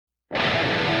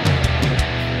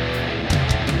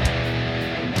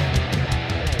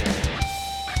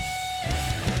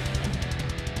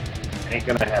Ain't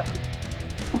gonna happen.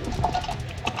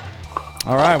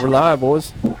 All right, we're live,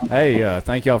 boys. Hey,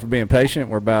 thank y'all for being patient.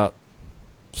 We're about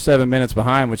 7 minutes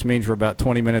behind, which means we're about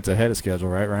 20 minutes ahead of schedule,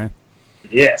 right, Ryan?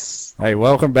 Yes. Hey,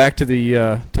 welcome back to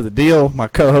the deal. My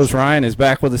co-host Ryan is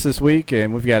back with us this week,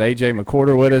 and we've got AJ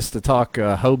McCorder with us to talk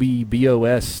Hobie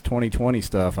BOS 2020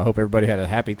 stuff. I hope everybody had a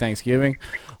happy Thanksgiving.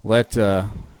 Let a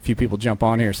few people jump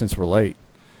on here since we're late.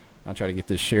 I'll try to get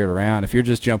this shared around. If you're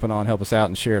just jumping on, help us out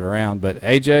and share it around. But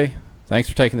AJ, thanks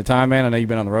for taking the time, man. I know you've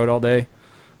been on the road all day.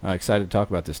 Excited to talk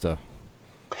about this stuff.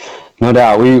 No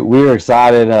doubt. We were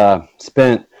excited.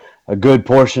 Spent a good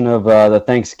portion of the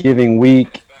Thanksgiving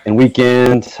week and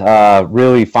weekend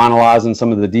really finalizing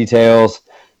some of the details,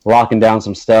 locking down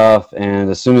some stuff. And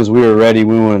as soon as we were ready,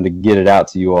 we wanted to get it out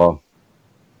to you all.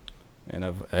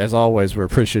 And as always, we're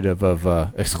appreciative of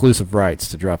exclusive rights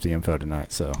to drop the info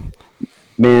tonight. So,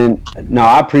 man, no,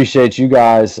 I appreciate you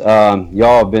guys.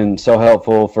 Y'all have been so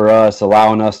helpful for us,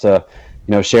 allowing us to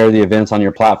share the events on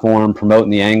your platform, promoting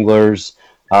the anglers,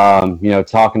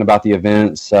 talking about the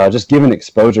events, just giving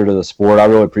exposure to the sport. I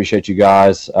really appreciate you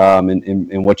guys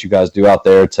and what you guys do out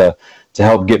there to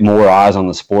help get more eyes on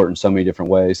the sport in so many different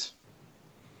ways.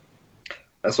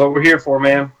 That's what we're here for,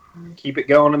 man. Keep it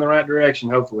going in the right direction,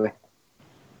 hopefully.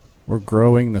 We're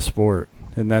growing the sport.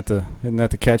 Isn't that the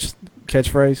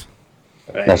catchphrase?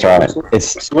 That's right.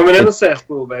 It's swimming in the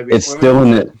cesspool, baby. It's still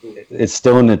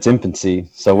in its infancy,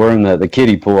 so we're in the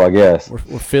kiddie pool, I guess.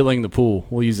 We're filling the pool.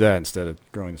 We'll use that instead of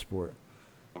growing the sport.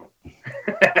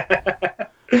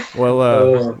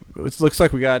 Well, it looks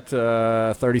like we got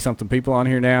 30-something people on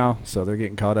here now, so they're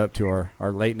getting caught up to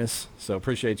our lateness. So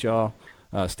appreciate y'all.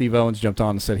 Steve Owens jumped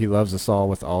on and said he loves us all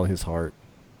with all his heart.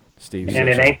 Steve, and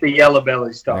it ain't the yellow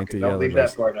bellies talking. Don't leave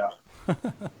that part out.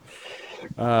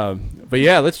 But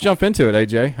yeah, let's jump into it,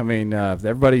 AJ. I mean,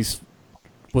 everybody's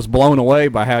was blown away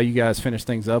by how you guys finished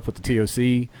things up with the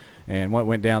TOC and what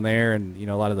went down there, and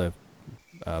a lot of the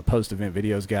post-event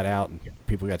videos got out, and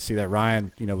people got to see that.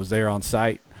 Ryan, was there on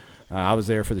site. I was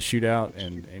there for the shootout,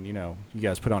 and you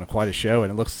guys put on quite a show,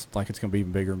 and it looks like it's going to be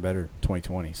even bigger and better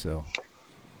 2020. So.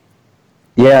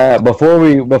 Yeah, before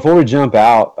we jump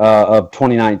out of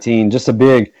 2019, just a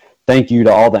big thank you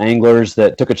to all the anglers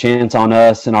that took a chance on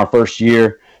us in our first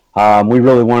year. We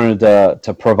really wanted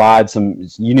to provide some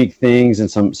unique things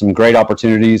and some great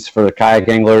opportunities for the kayak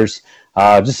anglers,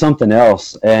 just something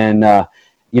else. And,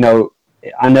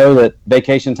 I know that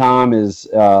vacation time is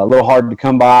a little hard to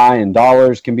come by and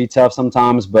dollars can be tough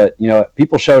sometimes, but,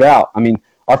 people showed out. I mean,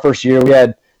 our first year we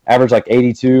had average like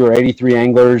 82 or 83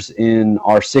 anglers in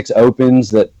our 6 opens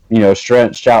that,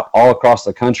 stretched out all across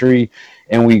the country.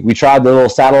 And we tried the little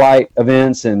satellite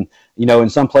events, and, in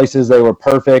some places they were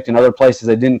perfect, and other places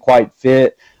they didn't quite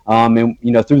fit. And,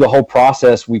 through the whole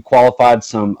process, we qualified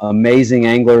some amazing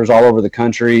anglers all over the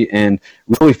country and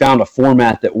really found a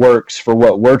format that works for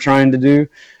what we're trying to do.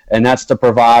 And that's to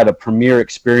provide a premier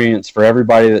experience for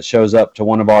everybody that shows up to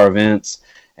one of our events.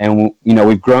 And,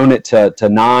 we've grown it to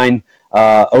 9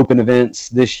 open events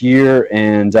this year,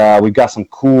 and we've got some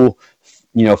cool,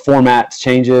 formats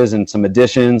changes and some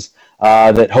additions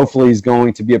that hopefully is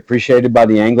going to be appreciated by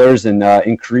the anglers and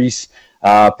increase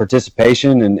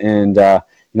participation and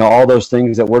all those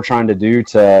things that we're trying to do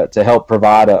to help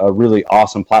provide a really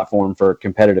awesome platform for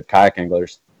competitive kayak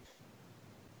anglers.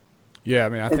 Yeah, I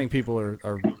mean, I think people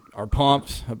are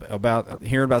pumped about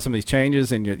hearing about some of these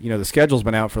changes, and the schedule's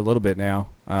been out for a little bit now.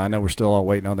 I know we're still all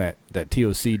waiting on that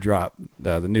TOC drop,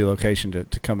 the new location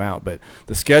to come out, but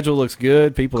the schedule looks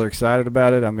good. People are excited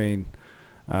about it. I mean,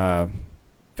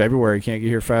 February can't get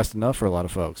here fast enough for a lot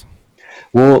of folks.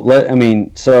 Well,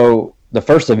 so the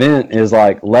first event is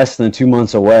like less than 2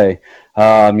 months away.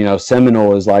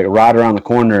 Seminole is like right around the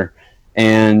corner.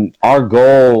 And our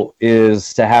goal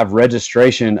is to have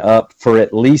registration up for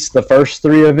at least the first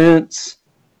 3 events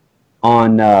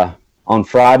on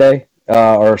Friday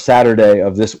or Saturday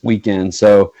of this weekend.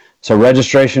 So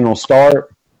registration will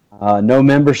start. No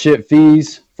membership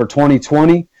fees for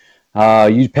 2020.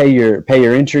 You pay your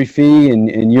entry fee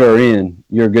and you're in.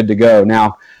 You're good to go.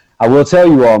 Now, I will tell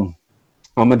you all,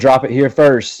 I'm gonna drop it here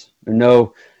first.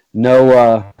 No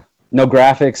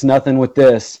graphics, nothing with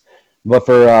this. But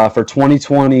for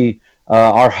 2020,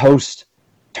 our host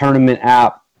tournament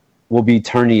app will be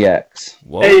TourneyX.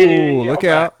 Whoa! Hey, look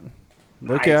out!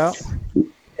 Look out!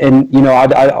 And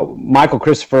Michael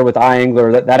Christopher with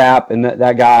iAngler, that app and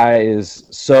that guy is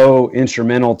so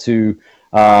instrumental to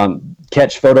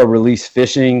catch, photo, release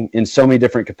fishing in so many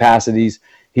different capacities.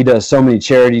 He does so many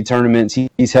charity tournaments.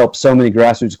 He's helped so many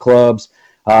grassroots clubs.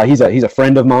 He's a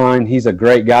friend of mine. He's a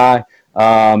great guy.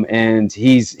 And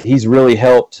he's really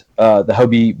helped the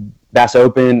Hobie Bass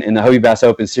Open and the Hobie Bass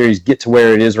Open series get to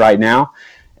where it is right now.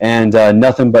 And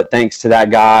nothing but thanks to that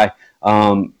guy.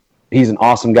 He's an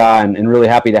awesome guy, and really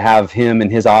happy to have him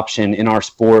and his option in our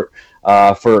sport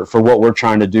for what we're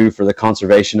trying to do for the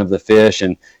conservation of the fish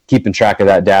and keeping track of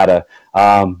that data.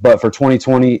 But for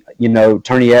 2020,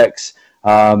 Tourney X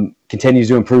continues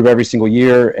to improve every single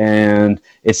year, and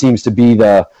it seems to be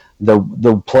the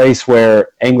place where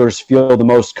anglers feel the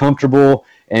most comfortable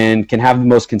and can have the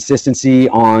most consistency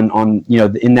on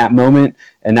in that moment,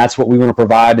 and that's what we want to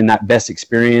provide in that best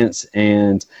experience.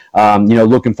 And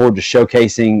looking forward to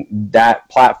showcasing that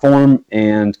platform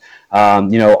and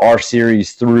our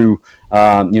series through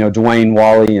Dwayne,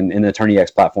 Wally, and the Tourney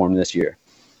X platform this year.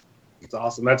 It's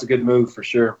awesome. That's a good move for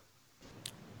sure.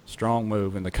 Strong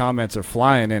move, and the comments are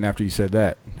flying in after you said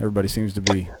that. Everybody seems to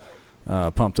be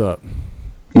pumped up.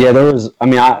 Yeah,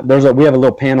 we have a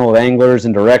little panel of anglers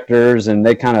and directors, and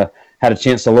they kind of had a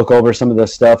chance to look over some of the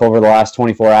stuff over the last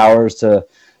 24 hours to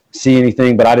see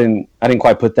anything, but I didn't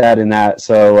quite put that in that.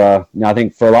 So, I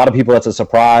think for a lot of people, that's a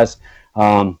surprise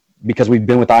because we've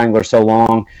been with iAngler so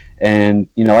long. And,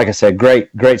 like I said,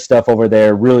 great stuff over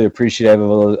there. Really appreciative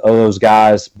of those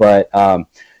guys. But, I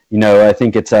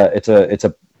think it's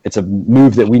a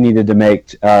move that we needed to make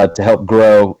to help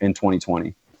grow in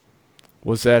 2020.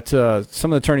 Was that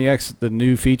some of the Tourney X, the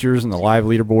new features and the live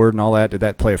leaderboard and all that, did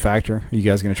that play a factor? Are you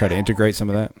guys going to try to integrate some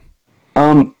of that?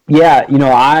 Yeah,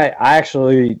 I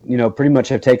actually, pretty much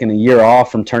have taken a year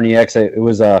off from Tourney X. It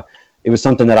was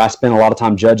something that I spent a lot of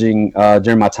time judging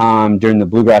during my time during the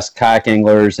Bluegrass Kayak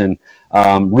Anglers, and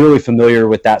really familiar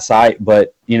with that site.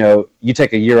 But, you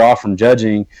take a year off from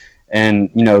judging,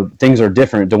 and, things are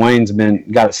different. Dwayne's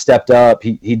got it stepped up.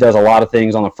 He does a lot of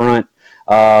things on the front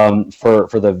for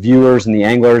the viewers and the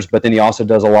anglers, but then he also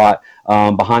does a lot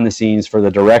behind the scenes for the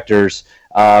directors.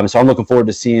 So I'm looking forward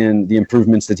to seeing the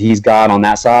improvements that he's got on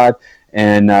that side,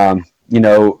 and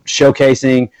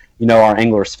showcasing our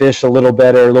anglers' fish a little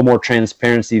better, a little more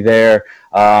transparency there,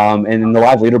 and then the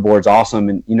live leaderboard's awesome.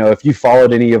 And if you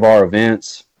followed any of our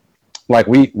events, like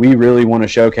we really want to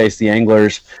showcase the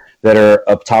anglers that are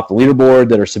up top the leaderboard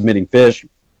that are submitting fish.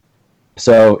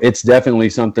 So it's definitely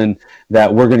something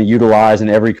that we're going to utilize in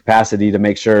every capacity to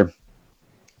make sure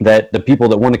that the people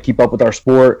that want to keep up with our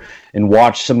sport and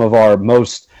watch some of our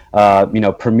most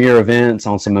premier events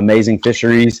on some amazing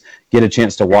fisheries get a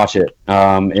chance to watch it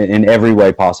in every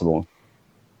way possible.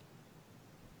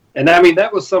 And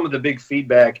that was some of the big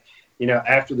feedback,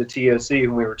 after the TOC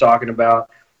when we were talking about,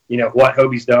 what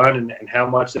Hobie's done and how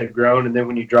much they've grown. And then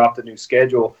when you drop the new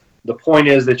schedule, the point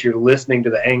is that you're listening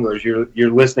to the anglers, you're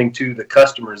listening to the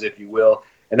customers, if you will.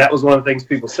 And that was one of the things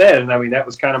people said. And that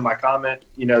was kind of my comment,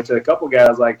 to a couple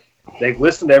guys, like, they've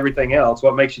listened to everything else.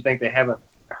 What makes you think they haven't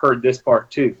heard this part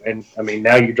too? And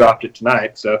now you dropped it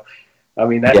tonight. So,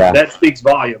 that speaks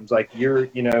volumes. Like you're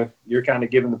kind of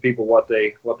giving the people what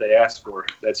they asked for.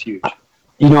 That's huge.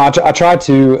 I try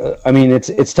to.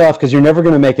 It's tough because you're never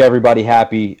going to make everybody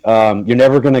happy. You're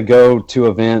never going to go to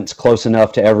events close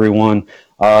enough to everyone.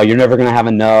 You're never going to have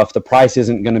enough. The price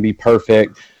isn't going to be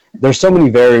perfect. There's so many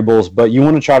variables, but you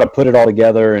want to try to put it all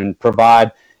together and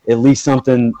provide at least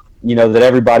something, that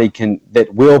everybody that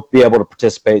will be able to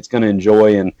participate, is going to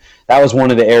enjoy. And that was one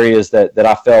of the areas that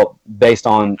I felt, based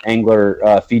on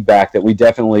angler feedback, that we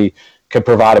definitely could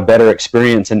provide a better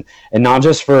experience, and not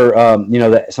just for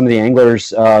some of the anglers,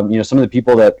 some of the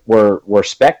people that were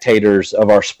spectators of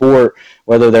our sport,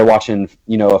 whether they're watching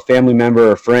a family member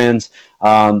or friends.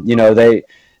 I'm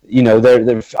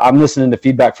listening to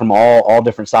feedback from all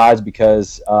different sides,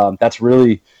 because that's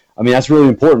really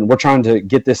important. We're trying to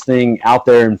get this thing out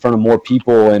there in front of more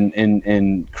people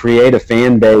and create a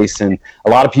fan base, and a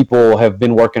lot of people have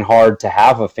been working hard to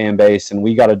have a fan base, and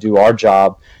we got to do our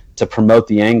job to promote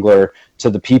the angler to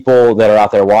the people that are out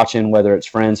there watching, whether it's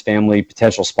friends, family,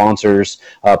 potential sponsors,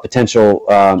 potential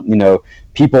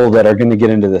people that are going to get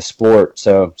into this sport.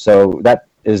 So that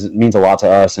means a lot to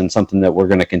us, and something that we're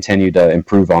going to continue to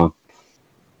improve on.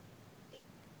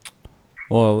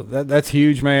 Well, that's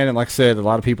huge, man. And like I said, a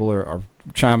lot of people are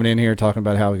chiming in here talking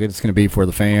about how good it's going to be for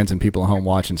the fans and people at home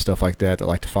watching, stuff like that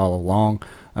like to follow along.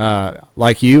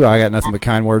 Like you, I got nothing but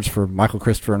kind words for Michael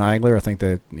Christopher and iAngler. I think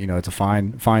that it's a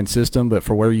fine system, but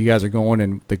for where you guys are going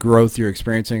and the growth you're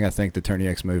experiencing, I think the Tourney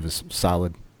X move is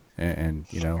solid and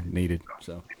needed.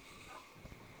 So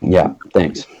yeah,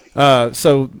 thanks.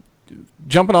 So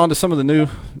jumping on to some of the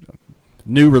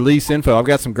new release info, I've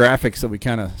got some graphics that we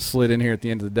kind of slid in here at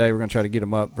the end of the day. We're going to try to get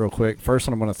them up real quick. First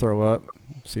one I'm going to throw up,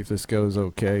 see if this goes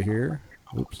okay here.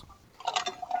 Oops.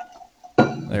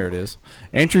 There it is.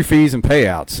 Entry fees and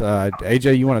payouts.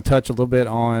 AJ, you want to touch a little bit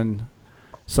on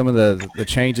some of the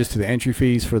changes to the entry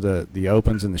fees for the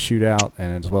opens and the shootout,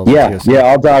 and as well as Yeah, the TOC? yeah,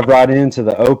 I'll dive right into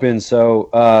the open.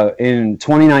 So in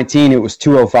 2019, it was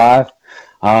 205.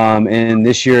 And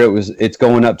this year it's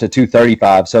going up to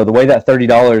 235. So the way that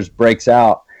 $30 breaks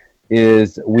out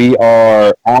is we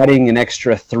are adding an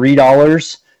extra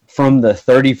 $3 from the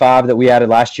 35 that we added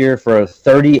last year for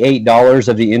 $38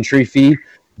 of the entry fee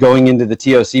going into the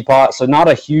TOC pot. So not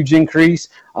a huge increase,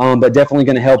 but definitely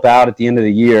going to help out at the end of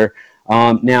the year.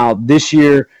 Now this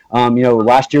year,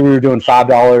 last year we were doing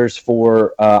 $5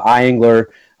 for iAngler.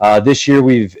 This year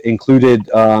we've included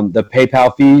the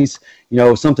PayPal fees.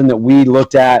 Something that we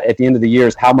looked at the end of the year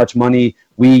is how much money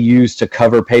we use to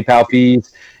cover PayPal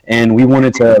fees, and we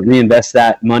wanted to reinvest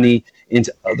that money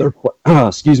into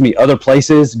other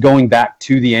places, going back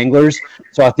to the anglers.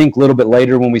 So I think a little bit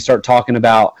later when we start talking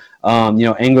about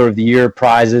Angler of the Year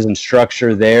prizes and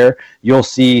structure there, you'll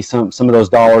see some of those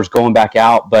dollars going back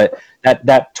out. But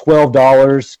that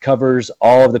 $12 covers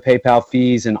all of the PayPal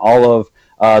fees and all of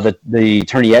the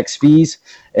Tourney X fees.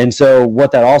 And so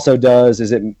what that also does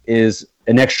is it is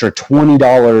an extra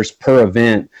 $20 per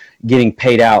event getting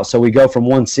paid out. So we go from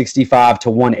 $165 to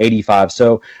 $185.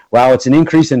 So while it's an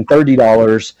increase in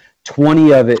 $30,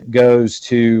 20 of it goes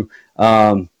to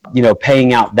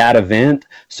paying out that event.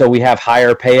 So we have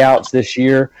higher payouts this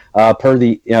year per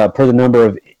the number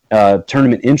of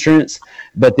tournament entrants.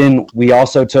 But then we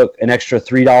also took an extra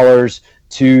 $3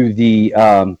 to the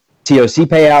TOC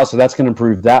payout, so that's going to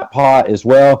improve that pot as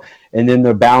well. And then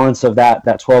the balance of that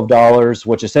 $12,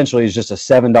 which essentially is just a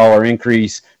 $7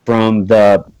 increase from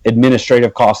the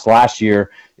administrative costs last year,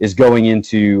 is going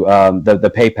into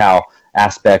the PayPal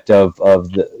aspect of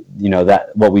that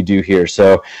what we do here.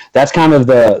 So that's kind of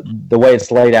the way it's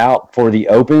laid out for the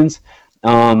opens.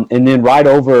 And then right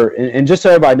over, and just so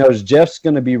everybody knows, Jeff's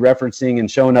going to be referencing and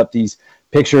showing up these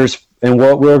pictures, and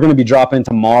what we're going to be dropping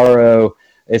tomorrow.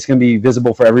 It's going to be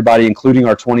visible for everybody, including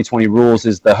our 2020 rules,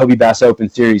 is the Hobie Bass Open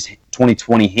Series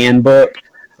 2020 handbook.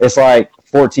 It's like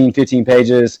 14, 15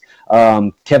 pages.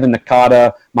 Kevin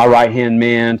Nakata, my right-hand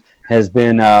man, has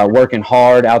been working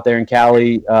hard out there in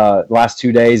Cali last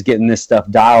 2 days, getting this stuff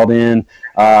dialed in.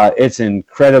 It's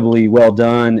incredibly well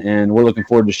done, and we're looking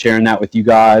forward to sharing that with you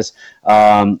guys.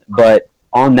 But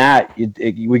on that,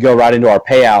 we go right into our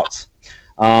payouts.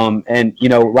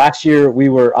 Last year we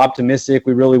were optimistic.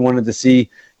 We really wanted to see,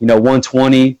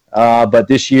 120. But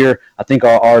this year, I think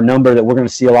our number that we're going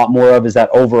to see a lot more of is that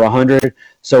over 100.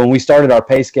 So when we started our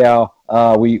pay scale,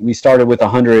 we started with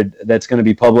 100 that's going to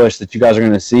be published that you guys are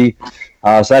going to see.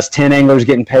 So that's 10 anglers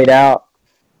getting paid out.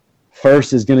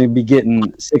 First is going to be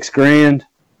getting $6,000,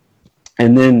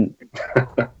 and then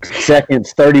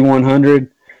second's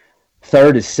 3,100.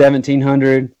 Third is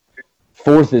 1,700.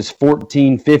 Fourth is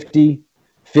 1,450.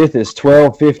 Fifth is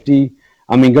 $1,250.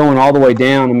 I mean, going all the way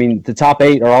down. I mean, the top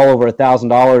 8 are all over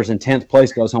 $1,000, and 10th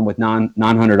place goes home with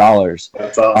 $900.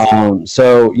 That's awesome.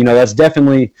 So that's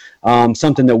definitely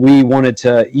something that we wanted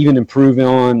to even improve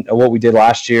on. What we did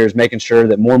last year is making sure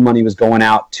that more money was going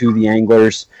out to the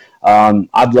anglers.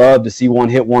 I'd love to see one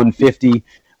hit 150.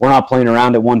 We're not playing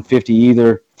around at 150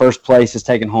 either. First place is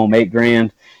taking home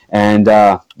 $8,000. And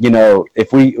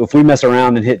if we mess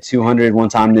around and hit 200 one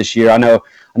time this year, I know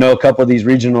a couple of these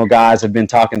regional guys have been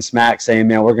talking smack, saying,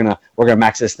 "Man, we're gonna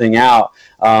max this thing out."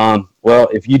 Well,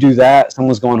 if you do that,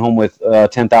 someone's going home with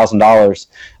 $10,000,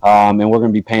 and we're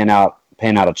gonna be paying out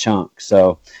a chunk.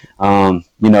 So,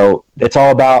 it's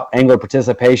all about angler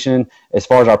participation as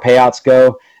far as our payouts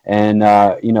go, and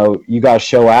you guys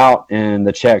show out, and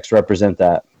the checks represent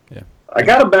that. I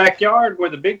got a backyard where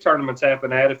the big tournaments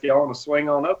happen at if y'all want to swing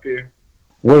on up here.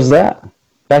 Where's that?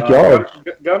 Backyard?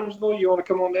 Gunnersville, you want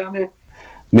to come on down here?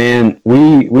 Man,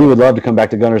 we would love to come back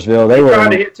to Gunnersville. They were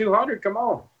trying to hit 200. Come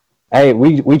on. Hey,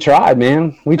 we tried,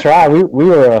 man. We tried. We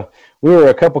were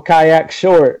a couple kayaks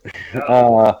short.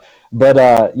 But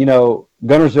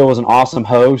Gunnersville was an awesome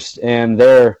host, and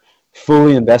they're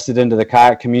fully invested into the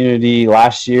kayak community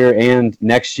last year and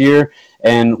next year.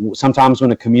 And sometimes when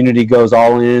the community goes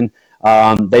all in,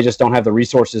 they just don't have the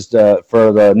resources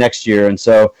for the next year. And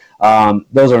so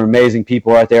those are amazing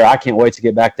people right there. I can't wait to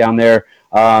get back down there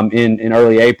in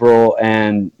early April.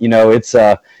 And, it's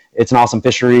an awesome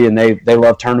fishery, and they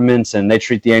love tournaments, and they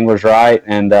treat the anglers right.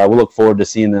 And we'll look forward to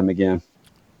seeing them again.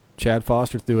 Chad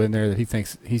Foster threw in there that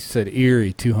he said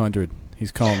Erie 200.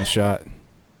 He's calling the shot.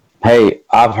 Hey,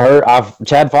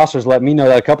 Chad Foster's let me know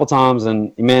that a couple times,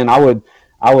 and man, I would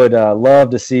love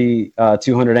to see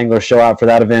 200 anglers show out for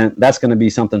that event. That's going to be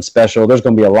something special. There's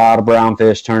going to be a lot of brown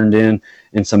fish turned in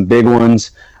and some big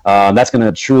ones. That's going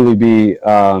to truly be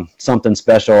something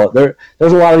special.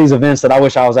 There's a lot of these events that I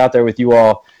wish I was out there with you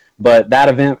all But that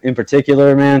event in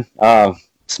particular, man,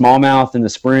 smallmouth in the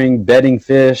spring, bedding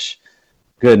fish.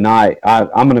 Good night.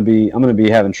 I'm gonna be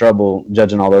having trouble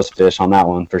judging all those fish on that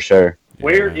one for sure.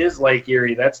 Where is Lake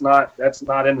Erie? That's not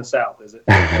in the south, is it?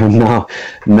 No.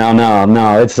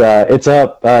 It's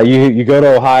up. You go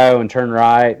to Ohio and turn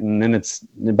right, and then it's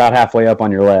about halfway up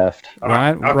on your left.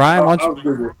 Ryan, why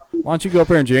don't you go up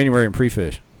there in January and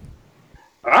pre-fish?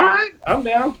 All right, I'm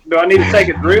down. Do I need to take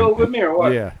a drill with me or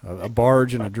what? Yeah, a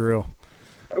barge and a drill.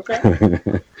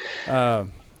 Okay.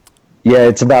 Yeah,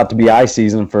 it's about to be ice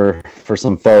season for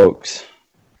some folks.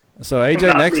 So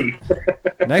AJ, next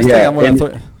Yeah, thing I'm going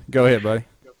to go ahead, buddy.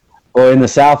 Well, in the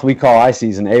South, we call ice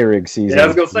season A-rig season. Yeah, I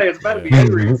was going to say, it's about to be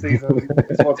A-rig season.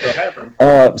 That's what's going to happen.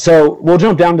 So we'll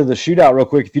jump down to the shootout real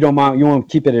quick, if you don't mind. You want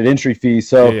to keep it at entry fee.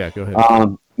 So, yeah, go ahead.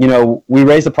 We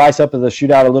raised the price up of the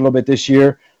shootout a little bit this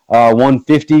year,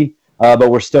 $150, but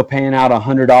we're still paying out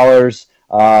 $100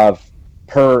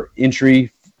 per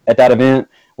entry at that event.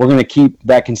 We're going to keep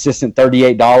that consistent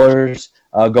 $38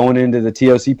 going into the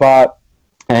TOC pot.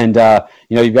 And,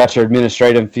 you've got your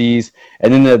administrative fees.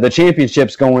 And then the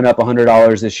championship's going up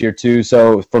 $100 this year, too.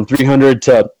 So from $300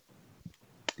 to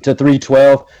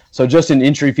 $312. So just in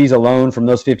entry fees alone from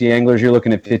those 50 anglers, you're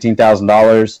looking at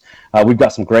 $15,000. We've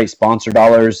got some great sponsor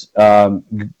dollars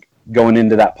going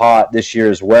into that pot this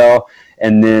year as well.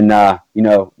 And then, the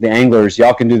anglers,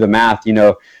 y'all can do the math,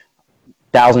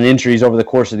 1,000 entries over the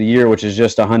course of the year, which is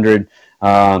just 100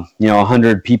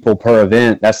 people per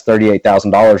event. That's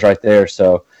 $38,000 right there.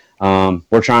 So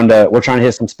we're trying to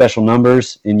hit some special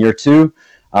numbers in year 2,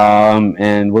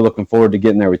 and we're looking forward to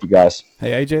getting there with you guys.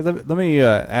 Hey AJ, let me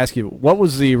ask you, what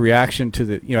was the reaction to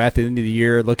the at the end of the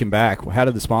year, looking back? How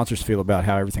did the sponsors feel about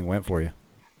how everything went for you?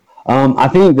 I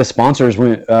think the sponsors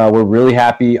were really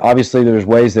happy. Obviously, there's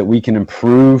ways that we can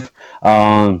improve.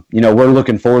 We're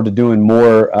looking forward to doing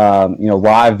more,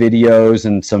 live videos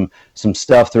and some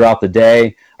stuff throughout the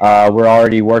day. We're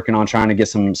already working on trying to get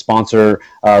some sponsor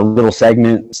little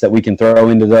segments that we can throw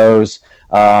into those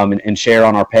and share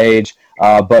on our page.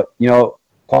 But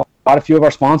quite a few of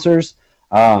our sponsors,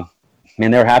 they're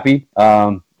happy.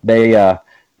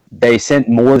 They sent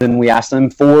more than we asked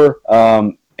them for.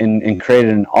 And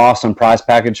created an awesome prize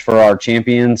package for our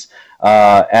champions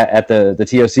at the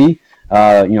TOC.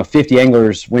 50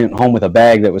 anglers went home with a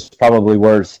bag that was probably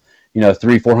worth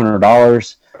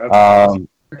 $300-400.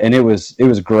 And it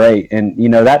was great.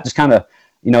 And that just kind of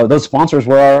those sponsors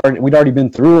we'd already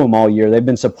been through them all year. They've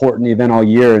been supporting the event all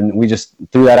year, and we just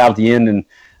threw that out at the end, and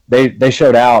they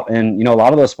showed out. And a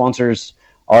lot of those sponsors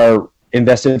are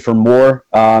invested for more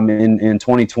in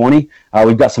 2020.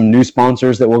 We've got some new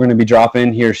sponsors that we're going to be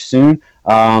dropping here soon,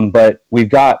 but we've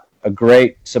got a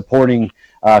great supporting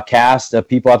cast of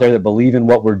people out there that believe in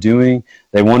what we're doing.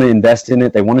 They want to invest in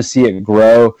it. They want to see it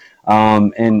grow,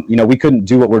 and we couldn't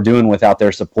do what we're doing without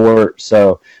their support.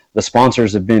 So the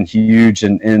sponsors have been huge,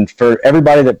 and for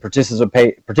everybody that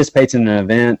participates in an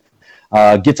event,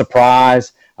 gets a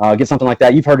prize, get something like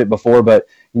that. You've heard it before, but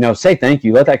say thank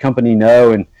you. Let that company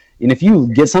know, and if you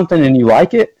get something and you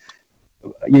like it,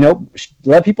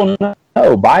 let people know.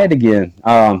 Buy it again.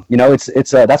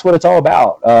 It's that's what it's all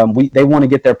about. They want to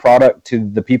get their product to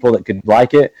the people that could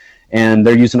like it, and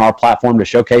they're using our platform to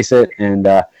showcase it. And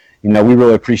we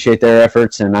really appreciate their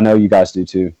efforts, and I know you guys do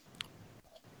too.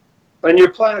 And your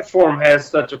platform has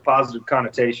such a positive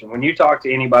connotation. When you talk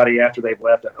to anybody after they've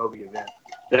left a Hobie event,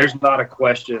 there's not a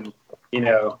question,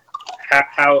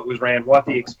 how it was ran, what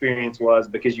the experience was,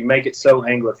 because you make it so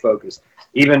angler focused.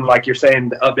 Even like you're saying,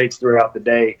 the updates throughout the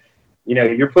day,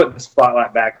 you're putting the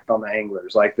spotlight back on the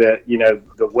anglers. Like the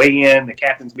weigh-in, the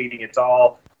captain's meeting, it's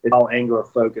all angler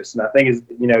focused. And I think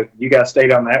you guys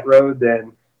stayed on that road,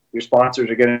 then your sponsors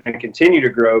are going to continue to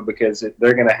grow because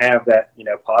they're going to have that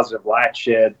positive light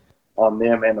shed on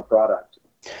them and the product.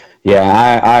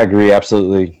 Yeah, I agree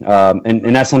absolutely,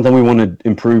 and that's something we want to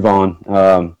improve on.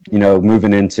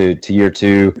 Moving into year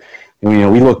 2,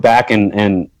 we look back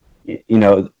and you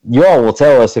all will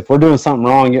tell us if we're doing something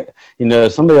wrong.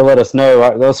 Somebody will let us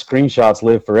know. Those screenshots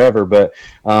live forever, but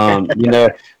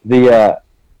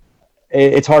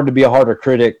it's hard to be a harder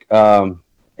critic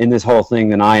in this whole thing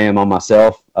than I am on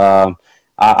myself. I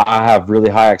have really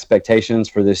high expectations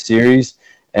for this series,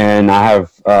 and I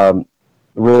have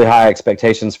really high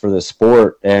expectations for the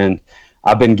sport, and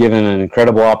I've been given an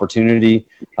incredible opportunity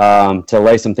to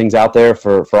lay some things out there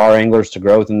for our anglers to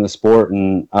grow within the sport.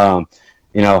 And I'm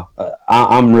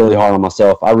really hard on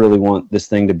myself. I really want this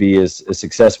thing to be as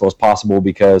successful as possible,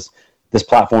 because this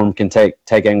platform can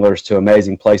take anglers to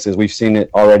amazing places. We've seen it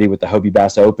already with the Hobie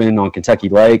Bass Open on Kentucky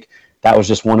Lake. That was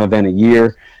just one event a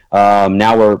year.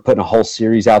 Now we're putting a whole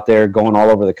series out there, going all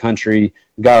over the country.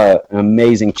 We've got an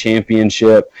amazing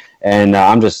championship, and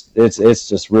it's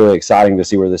just really exciting to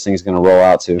see where this thing's going to roll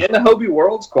out to. And the Hobie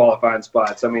World's qualifying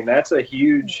spots. I mean, that's a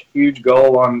huge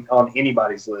goal on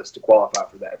anybody's list to qualify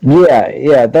for that.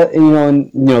 Yeah, that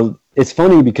and it's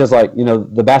funny because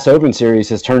the Bass Open Series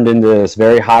has turned into this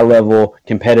very high level,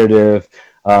 competitive,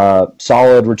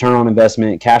 solid return on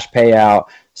investment, cash payout,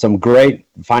 some great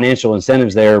financial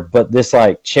incentives there. But this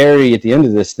cherry at the end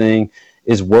of this thing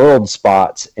is world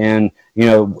spots, and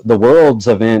the Worlds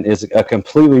event is a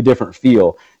completely different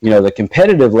feel. The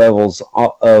competitive levels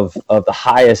of the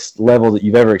highest level that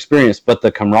you've ever experienced, but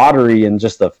the camaraderie and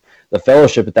just the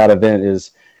fellowship at that event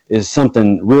is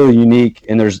something really unique.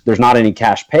 And there's not any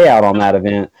cash payout on that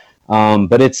event,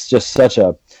 but it's just such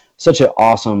an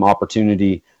awesome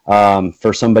opportunity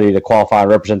for somebody to qualify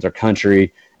and represent their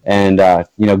country, and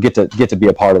get to be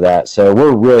a part of that. So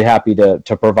we're really happy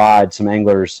to provide some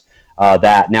anglers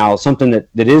that. Now, something that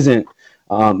isn't,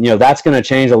 that's going to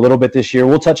change a little bit this year.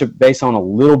 We'll touch base on a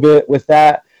little bit with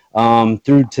that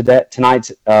through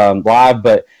tonight's live,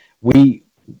 but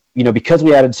because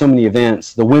we added so many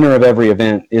events, the winner of every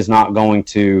event is not going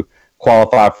to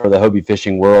qualify for the Hobie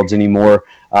Fishing Worlds anymore.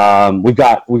 We've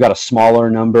got a smaller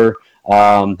number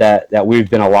that we've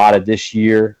been allotted this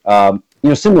year,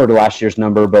 similar to last year's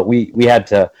number, but we had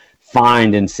to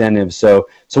find incentives. So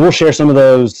we'll share some of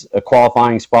those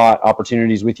qualifying spot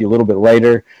opportunities with you a little bit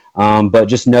later. But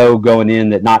just know going in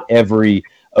that not every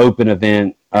open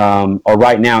event, or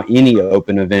right now any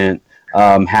open event,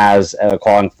 has a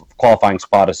qualifying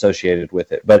spot associated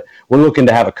with it. But we're looking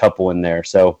to have a couple in there.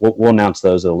 So we'll announce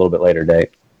those at a little bit later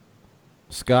date.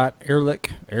 Scott Ehrlich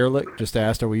just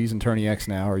asked, are we using Tourney X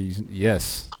now? Are you using?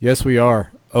 Yes, we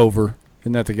are. Over.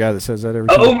 Isn't that the guy that says that every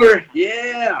time? Over,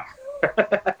 yeah.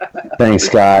 Thanks,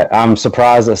 Scott. I'm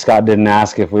surprised that Scott didn't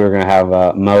ask if we were going to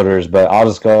have motors, but I'll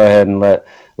just go ahead and let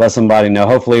somebody know.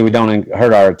 Hopefully we don't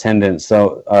hurt our attendance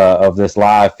of this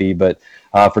live feed, but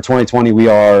for 2020 we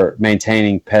are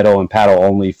maintaining pedal and paddle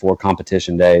only for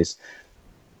competition days.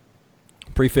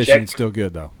 Pre-fishing is still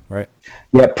good though, right?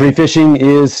 Yeah, pre-fishing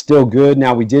is still good.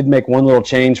 Now, we did make one little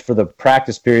change for the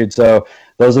practice period. So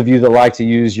those of you that like to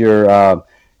use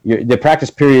the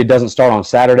practice period doesn't start on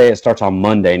Saturday, it starts on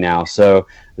Monday now. So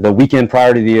the weekend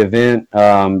prior to the event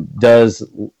does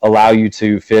allow you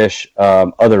to fish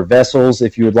other vessels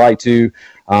if you would like to.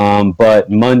 But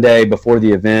Monday before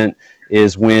the event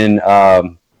is when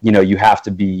you have to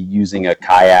be using a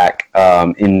kayak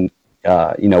within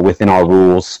our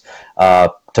rules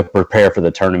to prepare for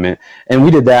the tournament. And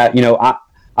we did that.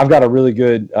 I've got a really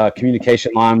good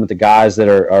communication line with the guys that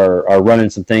are running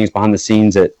some things behind the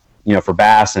scenes for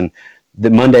bass, and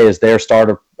the Monday is their start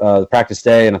of the practice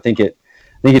day, and I think it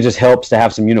just helps to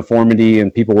have some uniformity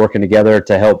and people working together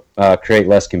to help create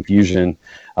less confusion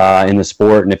in the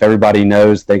sport. And if everybody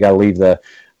knows they got to leave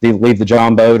the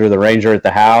John boat or the Ranger at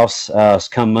the house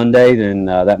come Monday, then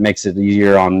that makes it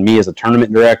easier on me as a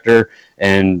tournament director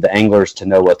and the anglers to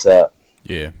know what's up.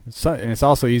 Yeah, and it's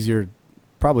also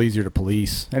probably easier to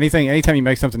police. Anytime you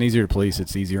make something easier to police,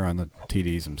 it's easier on the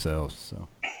TDs themselves. So.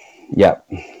 Yeah.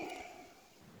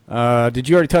 Did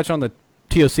you already touch on the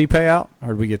TOC payout, or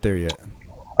did we get there yet?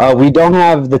 We don't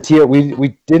have the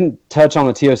we didn't touch on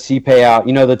the TOC payout.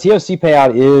 The TOC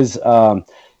payout is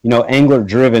angler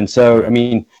driven. So I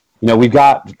mean, we've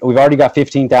already got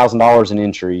 $15,000 in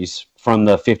entries from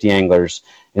the 50 anglers,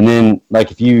 and then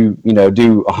if you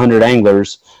do 100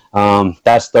 anglers,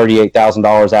 that's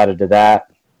 $38,000 added to that.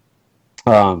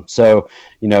 So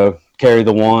carry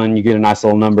the one, you get a nice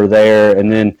little number there,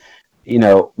 and then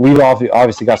we've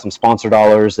obviously got some sponsor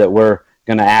dollars that we're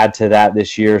going to add to that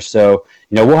this year. So,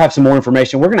 we'll have some more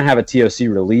information. We're going to have a TOC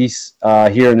release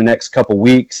here in the next couple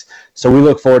weeks. So we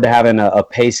look forward to having a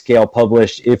pay scale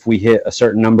published if we hit a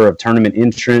certain number of tournament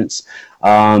entrants.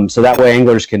 So that way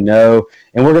anglers can know,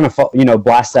 and we're going to,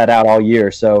 blast that out all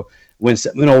year. So when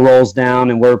Seminole rolls down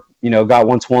and we're, got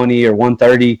 120 or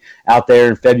 130 out there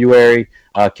in February,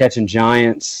 catching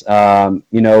giants, we're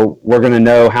going to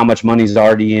know how much money's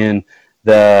already in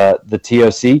the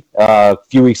TOC. A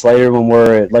few weeks later when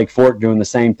we're at Lake Fork doing the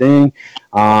same thing.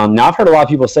 Now I've heard a lot of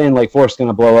people saying Lake Fork's going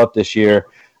to blow up this year.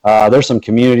 There's some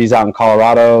communities out in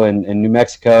Colorado and New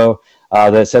Mexico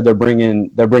that said they're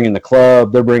bringing the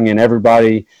club, they're bringing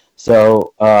everybody.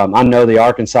 So I know the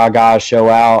Arkansas guys show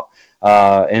out,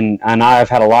 and I've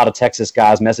had a lot of Texas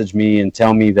guys message me and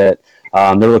tell me that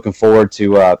they're looking forward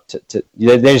to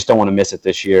they just don't want to miss it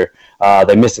this year.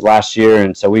 They missed it last year,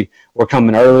 and so we're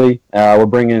coming early. We're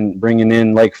bringing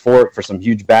in Lake Fork for some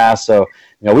huge bass. So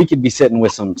we could be sitting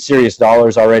with some serious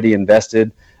dollars already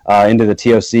invested into the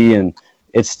TOC, and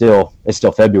it's still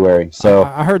February. So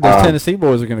I heard those Tennessee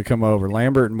boys are going to come over.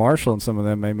 Lambert and Marshall and some of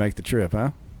them may make the trip,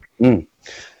 huh?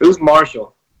 Who's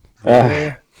Marshall?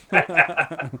 That's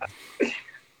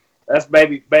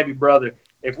baby brother.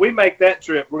 If we make that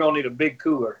trip, we're gonna need a big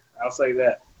cooler. I'll say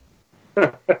that,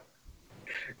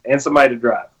 and somebody to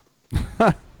drive.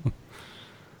 All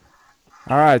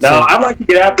right. Now I'd like to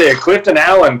get out there. Clifton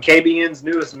Allen, KBN's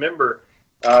newest member,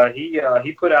 he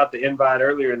put out the invite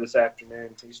earlier this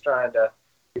afternoon. He's trying to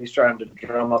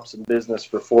drum up some business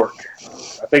for Fork.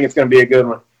 I think it's going to be a good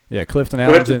one. Yeah, Clifton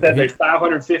Allen. Clifton said there's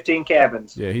 515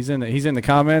 cabins. Yeah, he's in the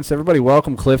comments. Everybody,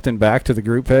 welcome Clifton back to the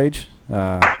group page.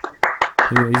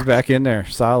 He's back in there,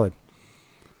 solid.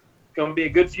 It's going to be a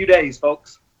good few days,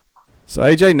 folks. So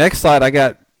AJ, next slide I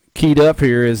got keyed up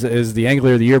here is the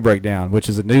Angler of the Year breakdown, which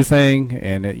is a new thing,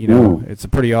 and it's a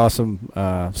pretty awesome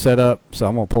setup. So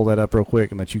I'm gonna pull that up real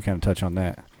quick and let you kind of touch on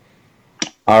that.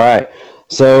 All right.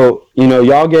 So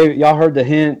y'all heard the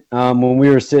hint when we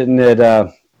were sitting at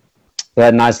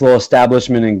that nice little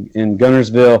establishment in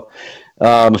Gunnersville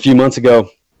a few months ago.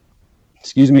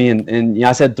 Excuse me, and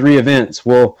I said 3 events.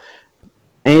 Well,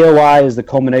 AOI is the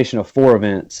culmination of 4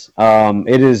 events.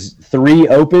 It is 3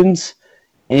 opens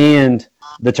and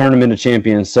the Tournament of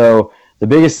Champions. So the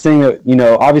biggest thing that,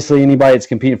 obviously anybody that's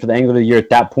competing for the Angler of the Year at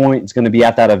that point is going to be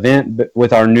at that event, but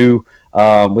with our new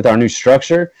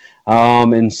structure.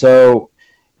 And so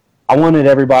I wanted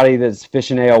everybody that's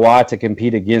fishing AOI to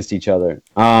compete against each other.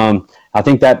 I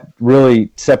think that really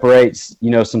separates,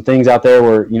 some things out there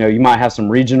where, you might have some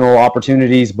regional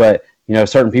opportunities, but,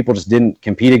 certain people just didn't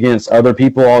compete against other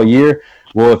people all year.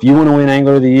 Well, if you want to win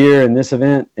Angler of the Year in this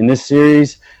event, in this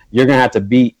series, you're going to have to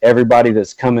beat everybody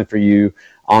that's coming for you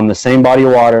on the same body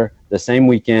of water, the same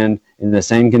weekend, in the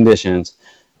same conditions.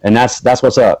 And that's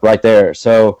what's up right there.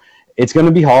 So it's going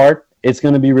to be hard. It's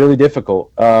going to be really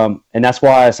difficult. And that's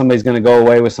why somebody's going to go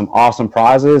away with some awesome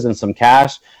prizes and some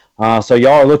cash. So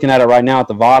y'all are looking at it right now at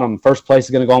the bottom. First place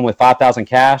is going to go on with $5,000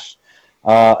 cash.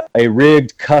 A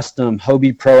rigged custom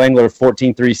Hobie Pro Angler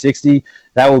 14360.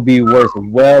 That will be worth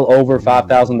well over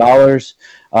 $5,000.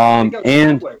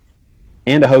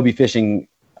 And a Hobie Fishing,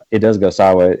 it does go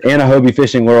sideways, and a Hobie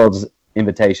Fishing World's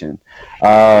invitation.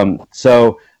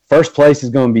 So first place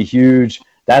is going to be huge.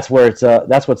 That's where it's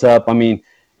that's what's up. I mean,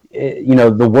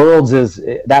 the Worlds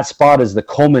that spot is the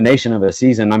culmination of a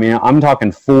season. I mean, I'm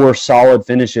talking 4 solid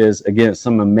finishes against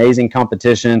some amazing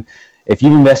competition. If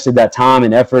you've invested that time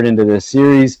and effort into this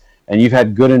series and you've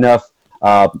had good enough,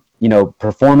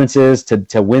 performances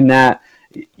to win that,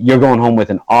 you're going home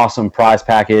with an awesome prize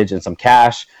package and some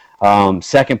cash.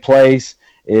 Second place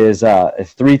is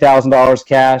 $3,000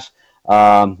 cash.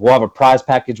 We'll have a prize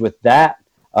package with that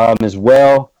as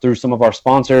well through some of our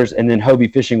sponsors, and then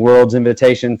Hobie Fishing World's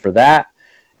invitation for that.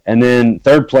 And then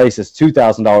third place is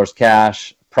 $2,000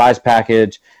 cash, prize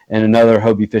package, and another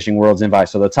Hobie Fishing World's invite.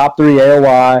 So the top 3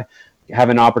 AOI have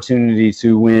an opportunity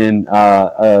to win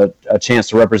a chance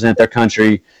to represent their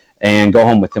country and go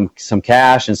home with some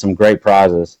cash and some great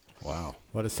prizes. Wow,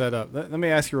 what a setup! Let me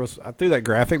ask you, I threw that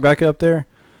graphic back up there.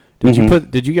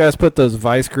 Did you guys put those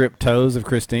vice grip toes of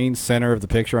Christine center of the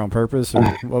picture on purpose, or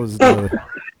what was the?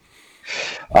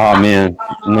 Oh man,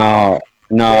 no,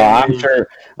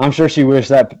 I'm sure she wished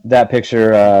that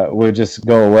picture would just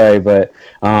go away, but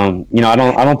I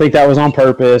don't think that was on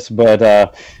purpose,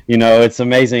 but it's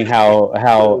amazing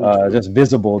how just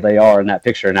visible they are in that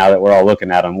picture now that we're all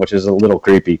looking at them, which is a little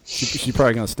creepy. She's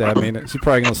probably gonna stab me. She's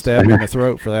probably gonna stab me in the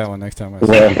throat for that one next time I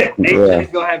see her. He's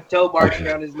gonna have toe marks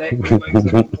around his neck.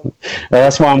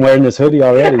 That's why I'm wearing this hoodie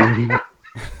already.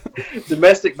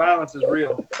 Domestic violence is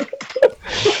real.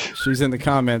 She's in the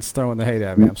comments throwing the hate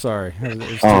at me. I'm sorry.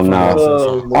 Oh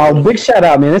no! Big shout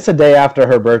out, man! It's a day after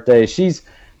her birthday. She's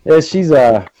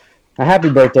a happy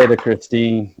birthday to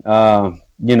Christine.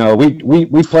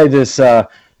 We play this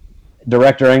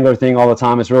director angler thing all the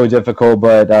time. It's really difficult,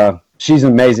 but she's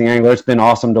an amazing angler. It's been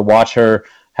awesome to watch her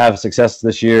have success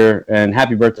this year. And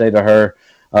happy birthday to her.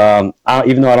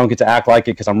 Even though I don't get to act like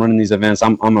it because I'm running these events,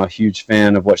 I'm a huge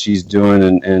fan of what she's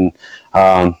doing and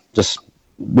just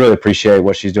really appreciate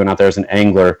what she's doing out there as an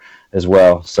angler as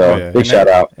well. So big shout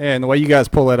out. And the way you guys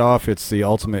pull that off, it's the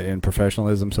ultimate in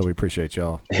professionalism. So we appreciate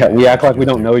y'all. Yeah, we act like we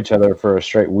don't know each other for a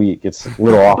straight week. It's a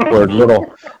little awkward,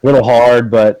 little hard,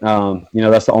 but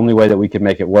that's the only way that we can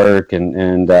make it work.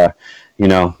 And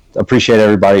appreciate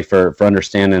everybody for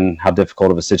understanding how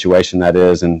difficult of a situation that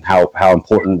is and how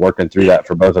important working through that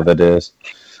for both of it is.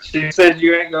 She says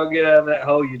you ain't gonna get out of that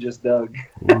hole you just dug.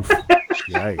 Oof.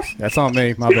 Yikes. That's on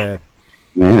me. My bad.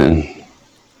 Man.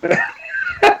 All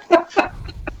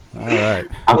right.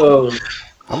 I'm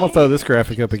gonna throw this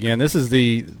graphic up again. This is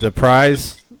the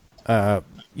prize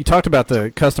You talked about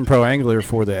the Custom Pro Angler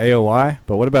for the AOY,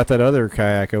 but what about that other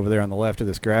kayak over there on the left of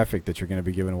this graphic that you're going to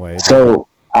be giving away? So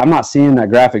I'm not seeing that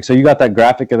graphic. So you got that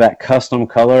graphic of that custom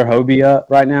color Hobie up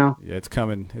right now? Yeah, it's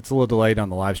coming. It's a little delayed on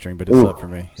the live stream, but it's up for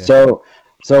me. Yeah.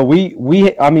 So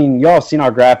I mean, y'all have seen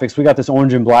our graphics. We got this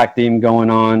orange and black theme going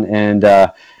on, and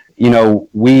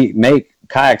we make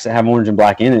kayaks that have orange and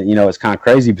black in it. It's kind of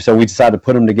crazy. So we decided to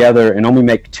put them together and only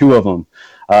make two of them.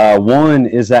 One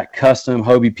is that custom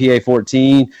Hobie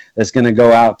PA14 that's going to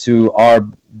go out to our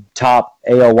top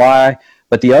AOY,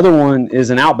 but the other one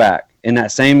is an Outback in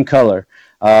that same color,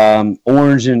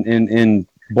 orange and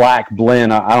black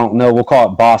blend. I don't know. We'll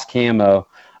call it Boss Camo,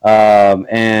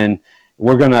 and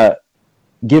we're going to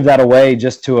give that away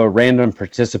just to a random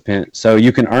participant. So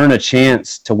you can earn a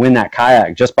chance to win that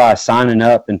kayak just by signing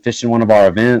up and fishing one of our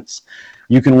events.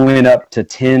 You can earn up to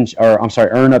 10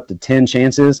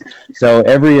 chances. So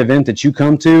every event that you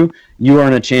come to, you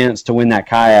earn a chance to win that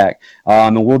kayak.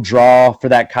 And we'll draw for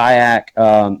that kayak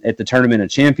at the Tournament of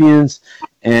Champions,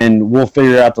 and we'll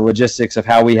figure out the logistics of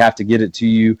how we have to get it to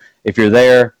you. If you're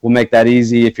there, we'll make that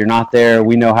easy. If you're not there,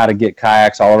 we know how to get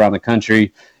kayaks all around the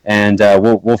country, and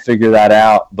we'll figure that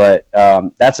out. But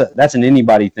that's an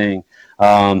anybody thing.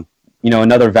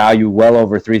 Another value well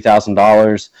over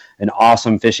 $3,000, an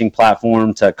awesome fishing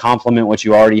platform to complement what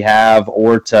you already have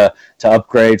or to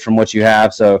upgrade from what you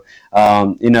have. So,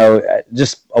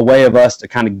 just a way of us to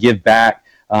kind of give back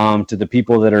to the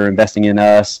people that are investing in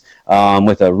us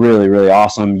with a really, really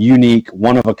awesome, unique,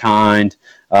 one-of-a-kind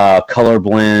color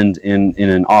blend in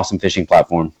an awesome fishing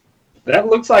platform. That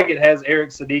looks like it has Eric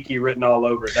Siddiqui written all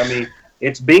over it. I mean,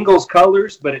 it's Bingle's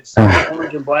colors, but it's so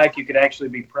orange and black you could actually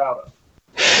be proud of.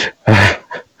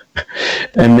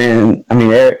 And then, I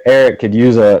mean, Eric could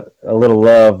use a little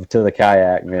love to the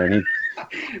kayak, man.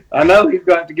 I know he's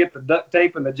got to get the duct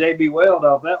tape and the JB Weld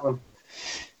off that one.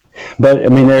 But I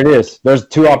mean, there it is. There's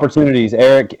two opportunities.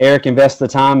 Eric invests the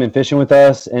time in fishing with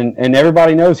us, and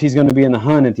everybody knows he's going to be in the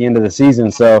hunt at the end of the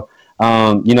season. So,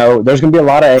 there's going to be a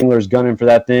lot of anglers gunning for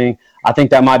that thing. I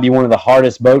think that might be one of the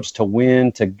hardest boats to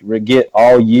win, to get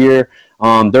all year.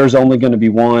 There's only going to be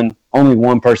one. Only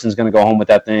one person is going to go home with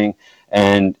that thing,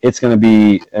 and it's going to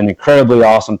be an incredibly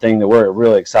awesome thing that we're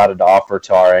really excited to offer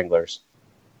to our anglers.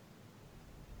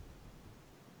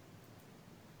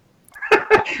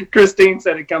 Christine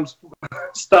said it comes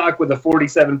stock with a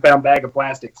 47-pound bag of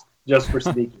plastics just for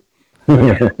Siddiqui.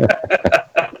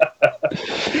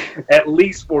 At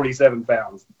least 47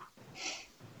 pounds.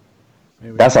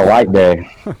 That's a light day.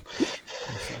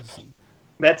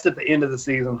 That's at the end of the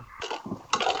season.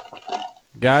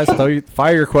 Guys,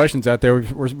 fire your questions out there.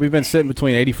 We've been sitting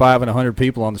between 85 and 100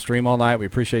 people on the stream all night. We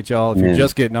appreciate y'all. If you're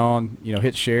just getting on,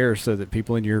 hit share so that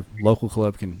people in your local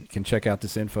club can check out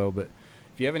this info. But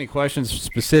if you have any questions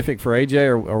specific for AJ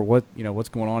or what what's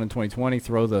going on in 2020,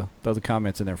 throw the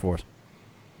comments in there for us.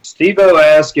 Steve-O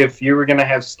asked if you were going to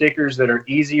have stickers that are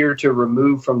easier to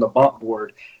remove from the bump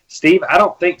board. Steve, I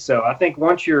don't think so. I think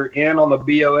once you're in on the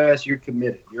BOS, you're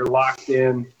committed. You're locked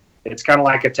in. It's kind of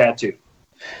like a tattoo.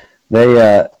 They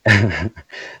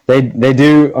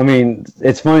do. I mean,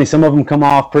 it's funny. Some of them come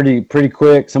off pretty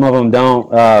quick. Some of them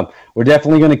don't. We're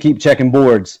definitely going to keep checking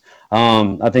boards.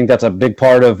 I think that's a big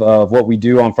part of what we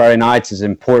do on Friday nights. Is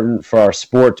important for our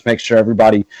sport to make sure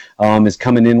everybody is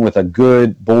coming in with a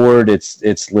good board.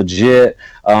 It's legit.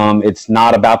 It's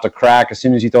not about to crack as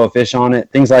soon as you throw a fish on it.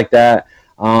 Things like that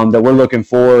that we're looking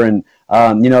for. And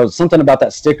something about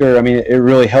that sticker. I mean, it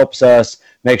really helps us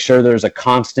make sure there's a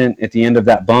constant at the end of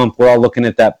that bump. We're all looking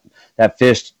at that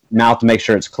fish mouth to make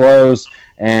sure it's closed,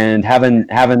 and having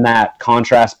that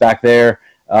contrast back there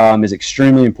is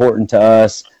extremely important to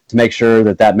us to make sure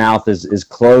that mouth is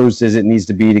closed as it needs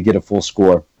to be to get a full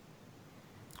score.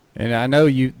 And I know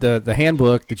the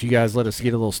handbook that you guys let us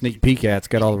get a little sneak peek at, it's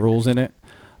got all the rules in it.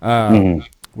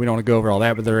 We don't want to go over all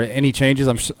that, but are there any changes?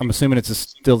 I'm assuming it's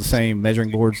still the same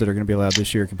measuring boards that are going to be allowed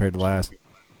this year compared to last.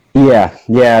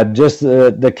 Yeah. Just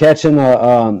the catch and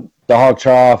the hog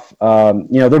trough.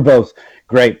 They're both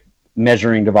great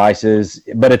measuring devices,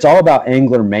 but it's all about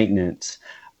angler maintenance.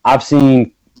 I've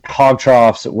seen hog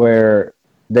troughs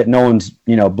that no one's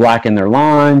blackened their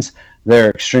lines. They're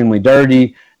extremely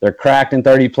dirty. They're cracked in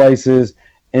 30 places,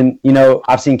 and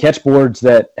I've seen catch boards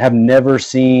that have never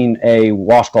seen a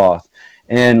washcloth.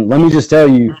 And let me just tell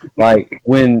you, like,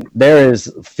 when there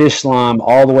is fish slime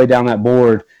all the way down that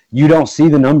board, you don't see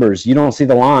the numbers. You don't see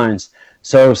the lines.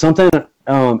 So something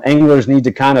anglers need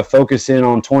to kind of focus in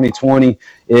on 2020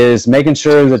 is making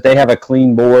sure that they have a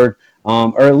clean board,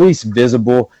 or at least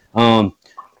visible.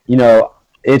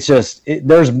 It's just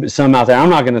there's some out there. I'm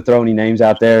not going to throw any names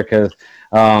out there because,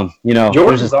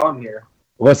 George is on here.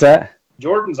 What's that?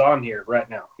 Jordan's on here right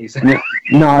now. He's No,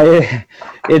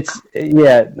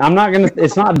 I'm not gonna.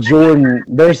 It's not Jordan.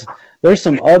 There's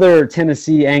some other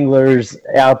Tennessee anglers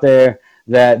out there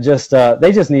that just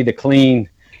they just need to clean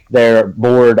their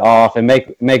board off and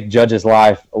make Judge's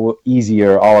life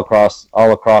easier all across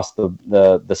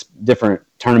the different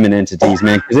tournament entities,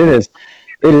 man. Because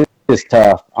it is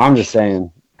tough. I'm just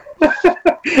saying.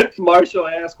 Marshall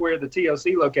asked where the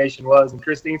TOC location was, and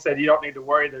Christine said, "You don't need to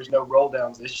worry. There's no roll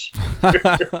downs this year."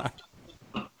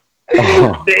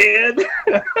 Dead.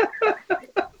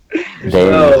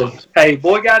 So, hey,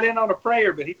 boy got in on a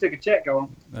prayer, but he took a check on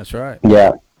him. That's right.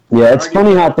 Yeah. It's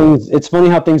funny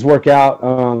how things work out.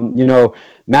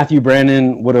 Matthew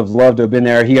Brandon would have loved to have been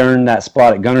there. He earned that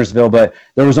spot at Guntersville, but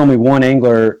there was only one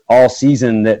angler all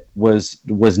season that was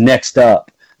next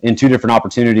up in two different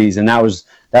opportunities, and that was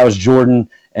Jordan.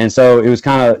 And so it was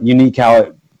kind of unique how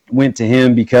it went to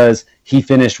him because he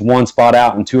finished one spot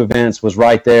out in two events, was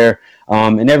right there.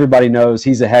 And everybody knows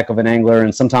he's a heck of an angler,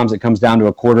 and sometimes it comes down to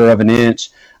a quarter of an inch.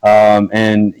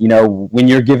 And when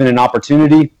you're given an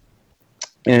opportunity,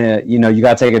 you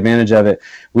got to take advantage of it.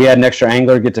 We had an extra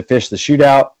angler get to fish the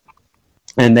shootout,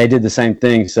 and they did the same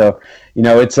thing. So,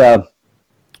 it's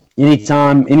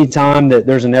anytime that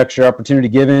there's an extra opportunity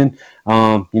given,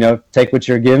 take what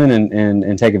you're given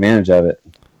and take advantage of it.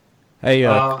 Hey,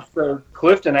 so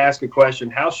Clifton asked a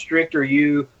question: how strict are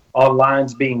you on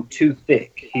lines being too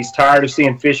thick? He's tired of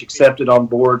seeing fish accepted on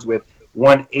boards with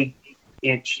 1/8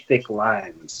 inch thick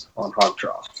lines on hog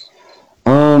troughs.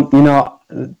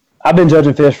 I've been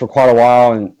judging fish for quite a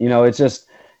while, and it's just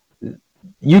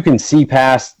you can see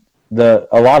past a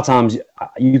lot of times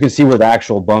you can see where the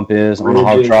actual bump is on a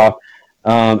hog trough,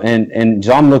 and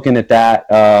so I'm looking at that,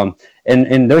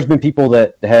 and there's been people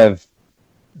that have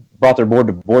brought their board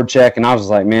to board check, and I was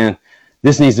just like, man,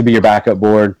 this needs to be your backup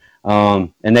board.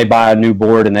 And they buy a new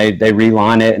board and they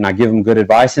reline it, and I give them good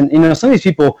advice. And some of these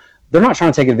people, they're not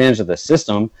trying to take advantage of the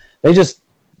system. They just,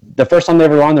 the first time they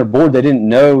ever on their board, they didn't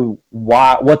know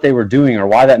what they were doing or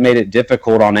why that made it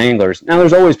difficult on anglers. Now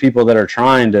there's always people that are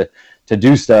trying to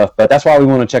do stuff, but that's why we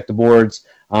want to check the boards.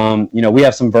 We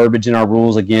have some verbiage in our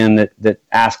rules again that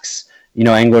asks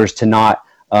anglers to not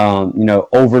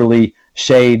overly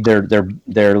shade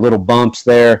their little bumps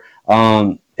there.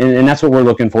 And that's what we're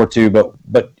looking for too.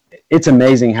 But it's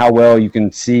amazing how well you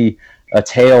can see a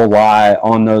tail lie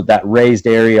on that raised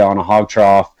area on a hog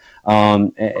trough.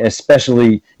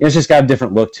 Especially, it's just got a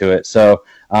different look to it. So,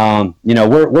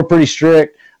 we're pretty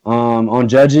strict on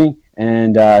judging,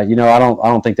 and I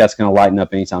don't think that's going to lighten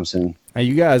up anytime soon. Hey,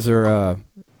 you guys are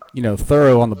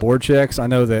thorough on the board checks. I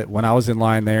know that when I was in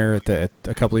line there at a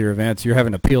couple of your events, you're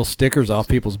having to peel stickers off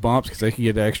people's bumps because they can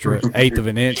get an extra 1/8 of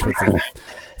an inch with the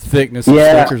thickness of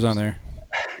stickers on there.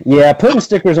 Yeah, putting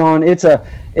stickers on, it does.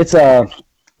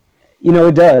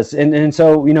 And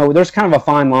so, there's kind of a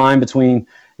fine line between,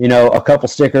 a couple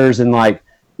stickers and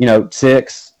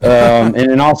 6, and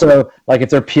then also if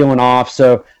they're peeling off.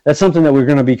 So that's something that we're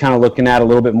going to be kind of looking at a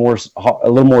little more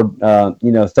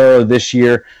thorough this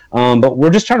year. But we're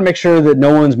just trying to make sure that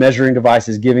no one's measuring device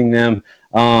is giving them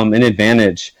an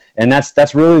advantage. And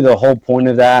that's really the whole point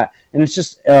of that. And it's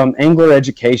just angler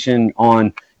education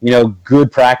on,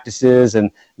 good practices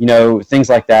and, things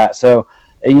like that. So,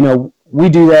 we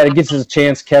do that. It gives us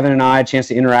Kevin and I, a chance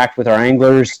to interact with our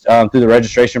anglers through the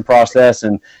registration process,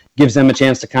 and gives them a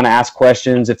chance to kind of ask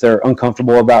questions if they're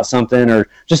uncomfortable about something or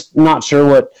just not sure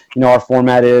what, our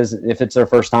format is if it's their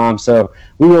first time. So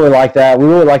we really like that. We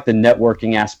really like the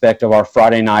networking aspect of our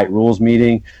Friday night rules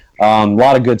meeting. A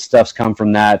lot of good stuff's come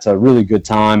from that. It's a really good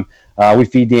time. We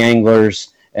feed the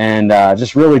anglers and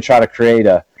just really try to create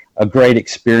a great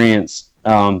experience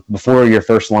before your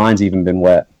first line's even been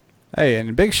wet. Hey, and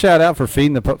a big shout out for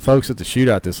feeding the folks at the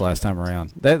shootout this last time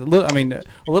around. A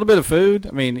little bit of food.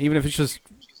 even if it's just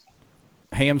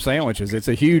ham sandwiches, it's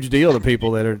a huge deal to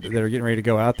people that are getting ready to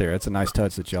go out there. It's a nice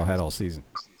touch that y'all had all season.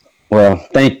 Well,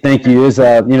 thank you. Is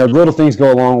little things go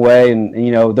a long way, and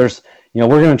there's we're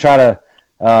going to try to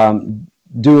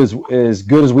do as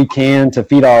good as we can to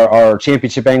feed our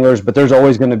championship anglers, but there's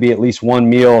always going to be at least one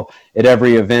meal at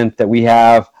every event that we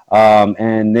have,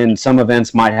 and then some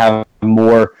events might have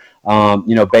more.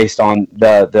 Based on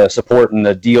the support and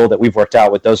the deal that we've worked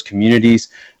out with those communities.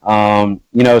 Some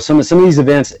of these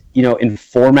events, in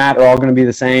format are all going to be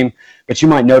the same, but you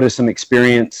might notice some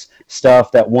experience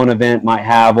stuff that one event might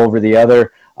have over the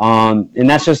other. And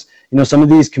that's just, some of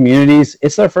these communities,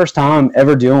 it's their first time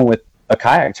ever dealing with a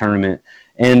kayak tournament,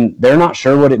 and they're not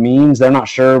sure what it means. They're not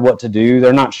sure what to do.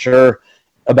 They're not sure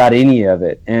about any of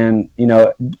it. And,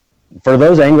 for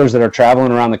those anglers that are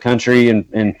traveling around the country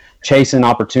and chasing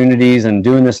opportunities and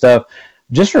doing this stuff,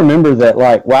 just remember that,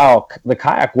 like, wow, the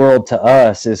kayak world to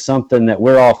us is something that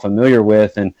we're all familiar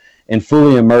with and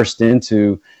fully immersed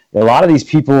into. A lot of these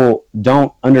people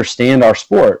don't understand our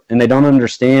sport, and they don't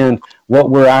understand what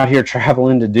we're out here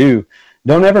traveling to do.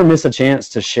 Don't ever miss a chance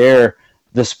to share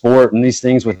the sport and these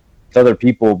things with other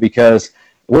people, because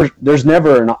there's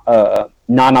never not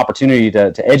an opportunity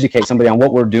to educate somebody on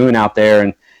what we're doing out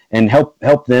there and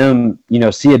help them,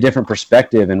 see a different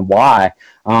perspective and why.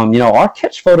 Our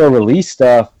catch photo release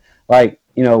stuff, like,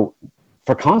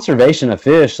 for conservation of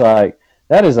fish, like,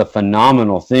 that is a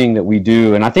phenomenal thing that we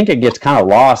do. And I think it gets kind of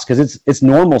lost because it's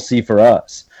normalcy for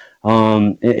us.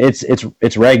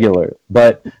 It's regular,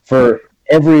 but for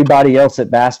everybody else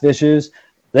that bass fishes,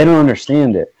 they don't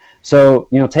understand it. So,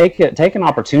 take an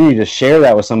opportunity to share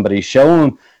that with somebody. Show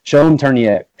them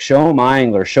Tourniquet, show them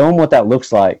iAngler, show them what that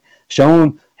looks like, show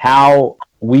them how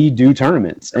we do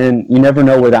tournaments, and you never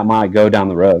know where that might go down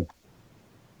the road.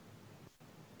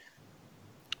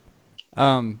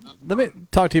 Let me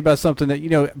talk to you about something that,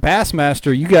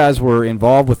 Bassmaster, you guys were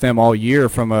involved with them all year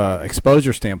from a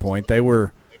exposure standpoint. They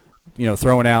were,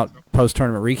 throwing out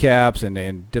post-tournament recaps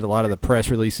and did a lot of the press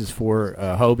releases for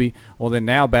Hobie. Well, then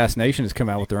now Bass Nation has come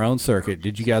out with their own circuit.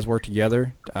 Did you guys work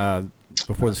together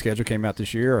before the schedule came out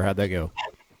this year, or how'd that go?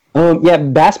 Yeah,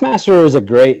 Bassmaster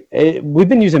is we've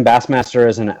been using Bassmaster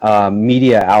as a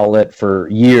media outlet for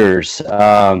years.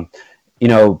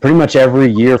 Pretty much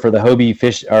every year for the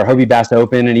Hobie Bass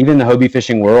Open, and even the Hobie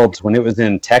Fishing Worlds when it was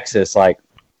in Texas like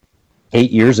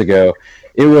 8 years ago,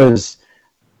 it was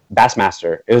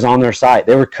Bassmaster. It was on their site.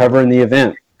 They were covering the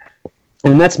event.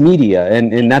 And that's media,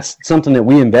 and that's something that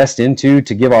we invest into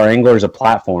to give our anglers a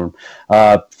platform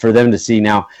for them to see.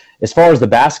 Now, as far as the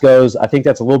bass goes, I think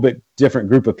that's a little bit different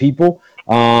group of people.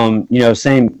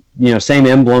 Same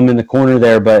emblem in the corner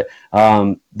there, but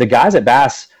the guys at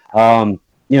Bass, they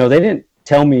didn't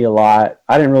tell me a lot.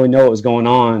 I didn't really know what was going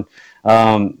on.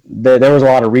 There was a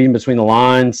lot of reading between the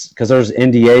lines because there's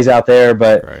NDAs out there,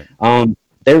 but right.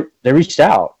 They reached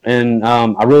out, and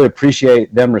I really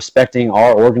appreciate them respecting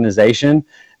our organization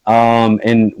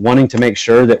and wanting to make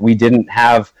sure that we didn't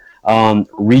have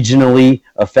regionally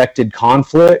affected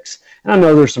conflicts. And I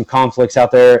know there's some conflicts out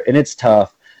there, and it's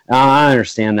tough. I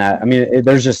understand that. I mean,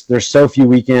 there's so few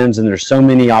weekends, and there's so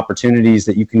many opportunities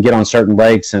that you can get on certain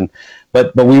lakes,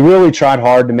 but we really tried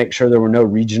hard to make sure there were no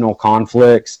regional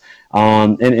conflicts,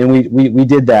 and we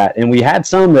did that, and we had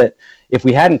some that, if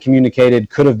we hadn't communicated,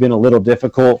 could have been a little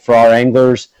difficult for our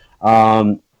anglers,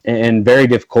 and very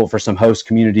difficult for some host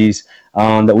communities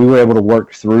that we were able to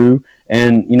work through.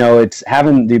 And, it's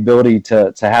having the ability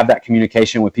to have that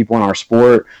communication with people in our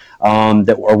sport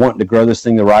that are wanting to grow this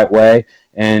thing the right way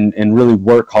and really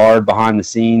work hard behind the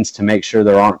scenes to make sure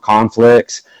there aren't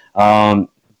conflicts.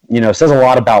 Says a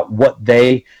lot about what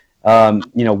they,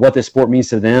 what this sport means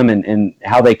to them and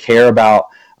how they care about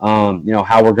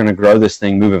how we're going to grow this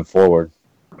thing moving forward.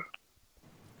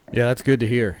 Yeah, that's good to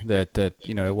hear that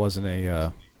it wasn't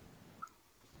a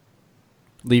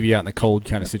leave you out in the cold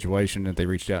kind of situation, that they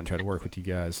reached out and tried to work with you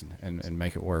guys and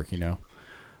make it work,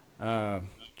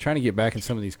 Trying to get back in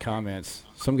some of these comments.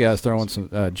 Some guys throwing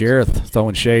Jareth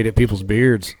throwing shade at people's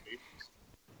beards.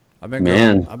 I've been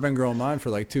growing mine for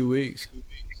like 2 weeks.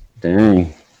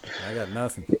 Dang. I got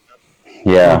nothing.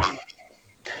 Yeah.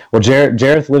 Well,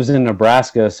 Jareth lives in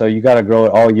Nebraska, so you got to grow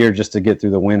it all year just to get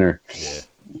through the winter.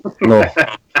 Yeah.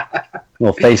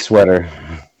 Little face sweater.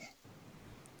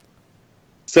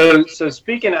 So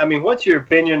speaking, what's your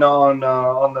opinion on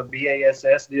the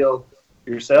BASS deal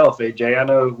yourself, AJ? I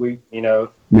know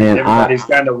everybody's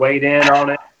kind of weighed in on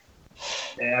it.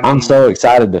 I'm so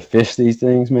excited to fish these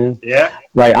things, man. Yeah.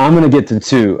 Like, I'm going to get to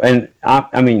 2, and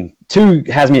 2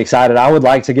 has me excited. I would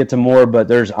like to get to more,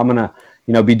 but I'm going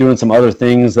to be doing some other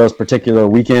things those particular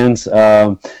weekends,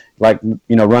 like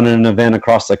running an event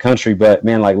across the country. But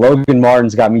man, like, Logan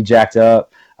Martin's got me jacked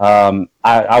up.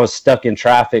 I was stuck in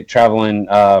traffic traveling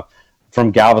from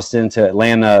Galveston to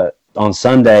Atlanta on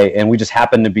Sunday, and we just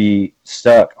happened to be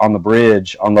stuck on the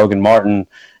bridge on Logan Martin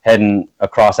heading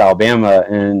across Alabama,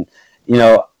 and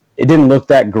it didn't look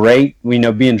that great.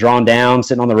 Being drawn down,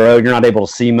 sitting on the road, you're not able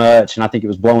to see much, and I think it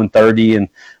was blowing 30 and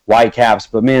white caps.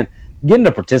 But man, getting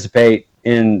to participate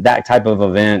in that type of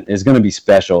event is going to be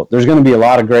special. There's going to be a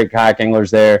lot of great kayak anglers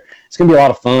there. It's going to be a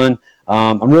lot of fun.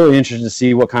 I'm really interested to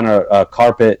see what kind of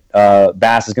carpet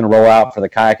bass is going to roll out for the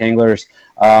kayak anglers,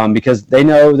 because they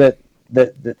know that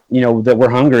we're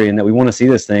hungry and that we want to see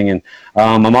this thing. And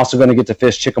I'm also going to get to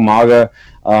fish Chickamauga.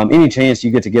 Any chance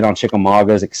you get to get on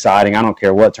Chickamauga is exciting. I don't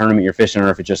care what tournament you're fishing or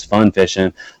if it's just fun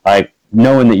fishing. Like,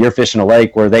 knowing that you're fishing a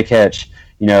lake where they catch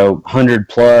 100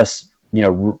 plus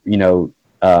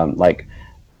like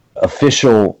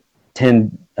official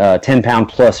 10-pound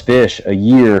plus fish a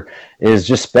year is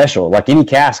just special. Like any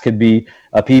cast could be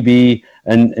a PB,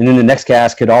 and then the next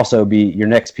cast could also be your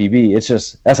next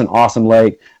PB. That's an awesome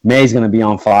lake. May's going to be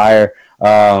on fire.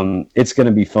 It's going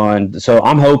to be fun. So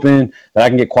I'm hoping that I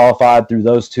can get qualified through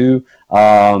those two.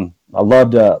 I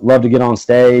love to get on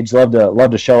stage, love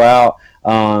to show out.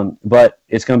 But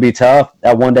it's going to be tough.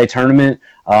 That 1-day tournament,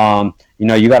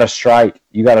 you got to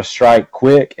strike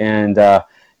quick, and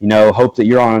hope that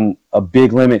you're on a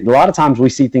big limit. A lot of times we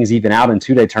see things even out in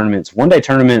 2-day tournaments. 1-day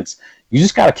tournaments, you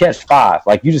just got to catch 5.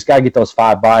 Like, you just got to get those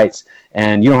 5 bites,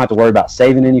 and you don't have to worry about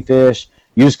saving any fish.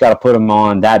 You just got to put them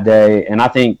on that day. And I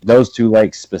think those 2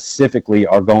 lakes specifically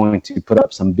are going to put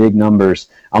up some big numbers.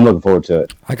 I'm looking forward to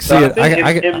it. I can see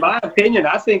it. In my opinion,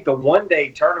 I think the 1-day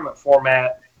tournament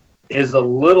format is a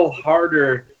little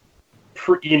harder,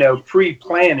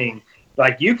 pre-planning.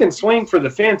 Like, you can swing for the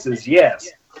fences, yes.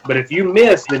 But if you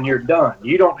miss, then you're done.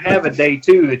 You don't have a day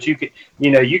 2 that you could,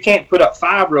 you can't put up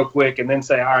 5 real quick and then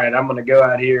say, all right, I'm going to go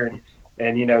out here and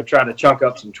try to chunk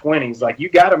up some 20s. Like, you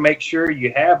got to make sure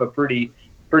you have a pretty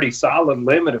solid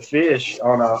limit of fish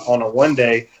on a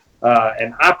 1-day.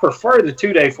 And I prefer the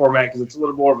 2-day format because it's a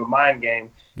little more of a mind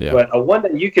game. Yeah. But a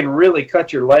 1-day, you can really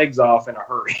cut your legs off in a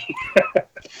hurry.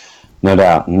 No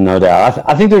doubt.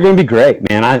 I think they're going to be great,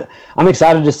 man. I'm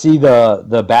excited to see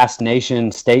the Bass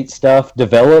Nation state stuff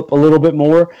develop a little bit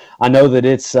more. I know that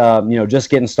it's just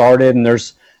getting started, and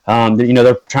there's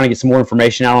they're trying to get some more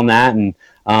information out on that,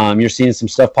 and you're seeing some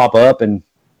stuff pop up, and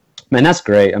man, that's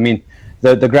great. I mean,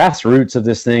 the grassroots of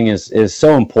this thing is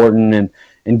so important,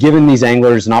 and giving these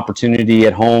anglers an opportunity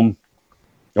at home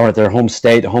or at their home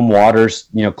state, home waters,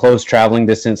 close traveling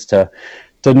distance to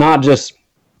not just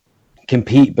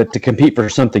compete, but to compete for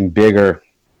something bigger.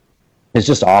 It's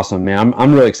just awesome, man.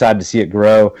 I'm really excited to see it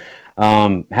grow.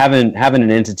 Having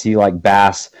an entity like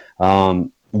Bass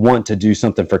want to do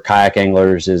something for kayak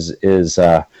anglers is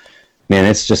man,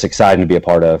 it's just exciting to be a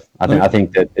part of. I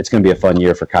think that it's going to be a fun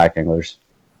year for kayak anglers.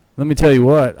 Let me tell you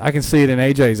what, I can see it in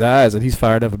AJ's eyes that he's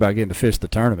fired up about getting to fish the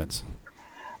tournaments.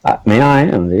 I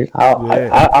am, dude. I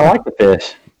like to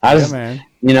fish. Man.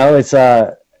 It's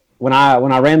when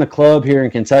I ran the club here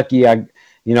in Kentucky, I'd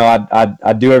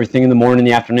do everything in the morning, in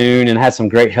the afternoon, and had some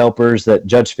great helpers that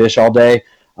judged fish all day.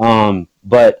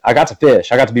 But I got to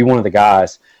fish. I got to be one of the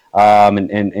guys,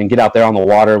 and get out there on the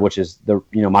water, which is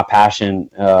my passion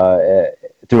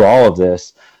through all of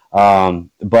this.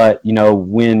 But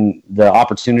when the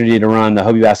opportunity to run the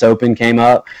Hobie Bass Open came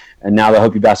up, and now the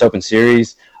Hobie Bass Open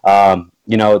Series,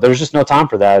 there's just no time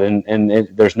for that, and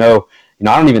there's no.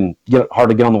 I don't even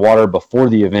hardly get on the water before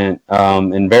the event,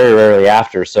 and very rarely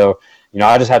after. So,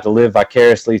 I just have to live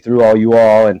vicariously through all you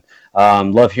all, and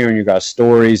love hearing your guys'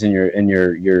 stories and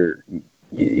your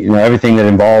everything that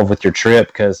involved with your trip,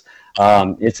 because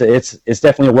it's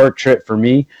definitely a work trip for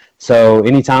me. So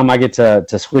anytime I get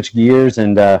to switch gears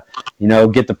and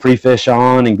get the pre-fish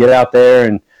on and get out there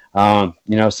and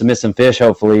submit some fish,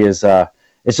 hopefully it's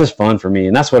just fun for me,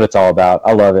 and that's what it's all about.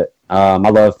 I love it. I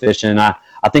love fishing.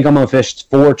 I think I'm going to fish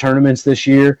 4 tournaments this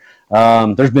year.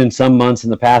 There's been some months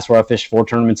in the past where I fished 4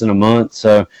 tournaments in a month.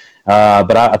 So,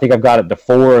 but I think I've got it to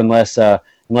 4 unless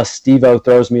Steve-O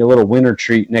throws me a little winter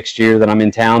treat next year that I'm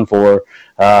in town for.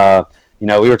 We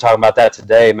were talking about that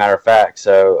today, matter of fact.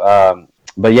 So,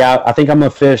 but yeah, I think I'm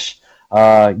going to fish,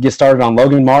 get started on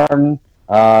Logan Martin.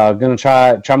 Going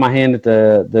to try my hand at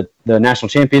the national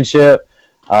championship.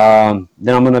 Then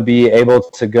I'm going to be able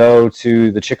to go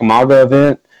to the Chickamauga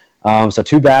event. So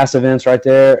 2 bass events right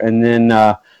there, and then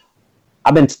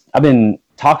I've been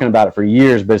talking about it for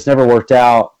years, but it's never worked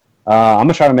out. I'm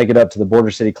gonna try to make it up to the Border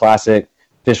City Classic,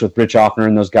 fish with Rich Offner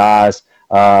and those guys.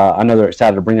 I know they're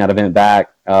excited to bring that event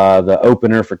back. The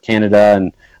opener for Canada,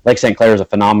 and Lake St. Clair is a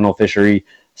phenomenal fishery,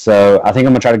 so I think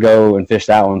I'm gonna try to go and fish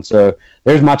that one. So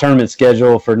there's my tournament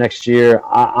schedule for next year.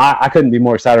 I couldn't be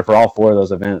more excited for all 4 of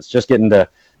those events. Just getting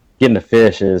to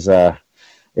fish is.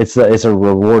 It's a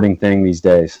rewarding thing these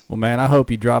days. Well, man, I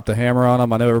hope you drop the hammer on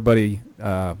them. I know everybody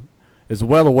is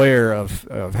well aware of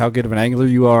how good of an angler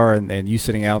you are, and you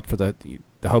sitting out for the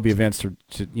Hobie events to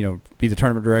be the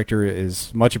tournament director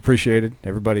is much appreciated.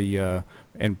 Everybody and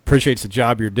appreciates the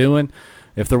job you're doing.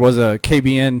 If there was a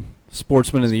KBN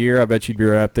Sportsman of the Year, I bet you'd be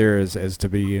right up there as to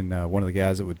being one of the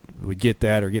guys that would get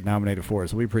that or get nominated for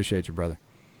it. So we appreciate you, brother.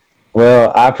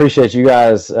 Well, I appreciate you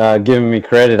guys giving me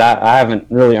credit. I haven't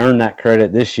really earned that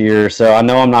credit this year, so I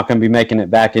know I'm not going to be making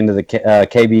it back into the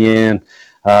KBN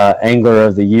Angler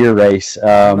of the Year race.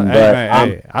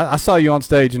 Hey, I saw you on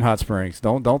stage in Hot Springs.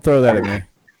 Don't throw that at me.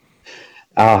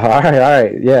 All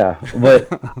right, yeah. But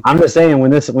I'm just saying,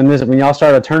 when y'all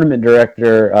start a tournament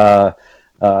director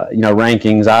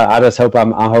rankings. I just hope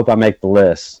I make the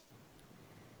list.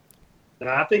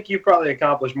 Now, I think you probably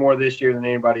accomplished more this year than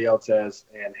anybody else has,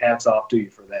 and hats off to you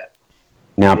for that.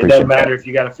 Yeah, it doesn't matter if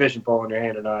you got a fishing pole in your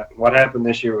hand or not. What happened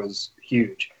this year was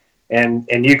huge. And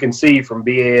you can see from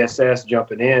BASS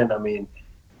jumping in, I mean,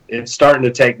 it's starting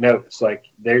to take notice. Like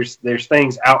there's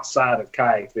things outside of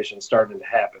kayak fishing starting to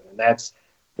happen, and that's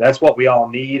what we all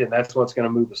need, and that's what's going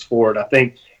to move us forward. I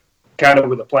think kind of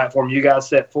with the platform you guys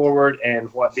set forward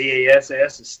and what BASS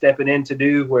is stepping in to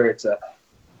do, where it's a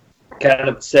kind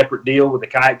of a separate deal with the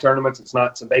kayak tournaments. It's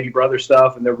not some baby brother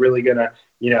stuff, and they're really going to,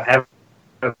 have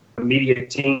a media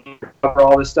team cover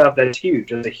all this stuff. That's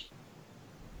huge.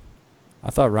 I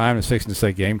thought Ryan was fixing to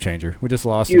say game changer. We just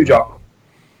lost huge.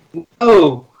 him.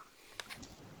 Oh,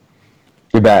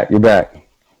 you're back. We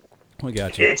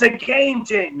got you. It's a game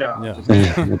changer. No.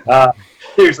 Yeah.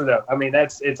 Seriously though, I mean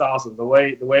it's awesome the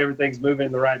way everything's moving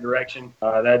in the right direction.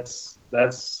 That's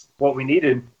what we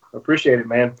needed. Appreciate it,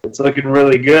 man. It's looking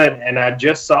really good. And I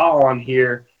just saw on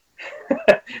here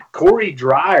Corey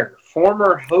Dreyer,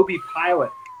 former Hobie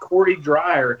pilot. Corey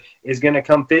Dreyer is going to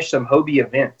come fish some Hobie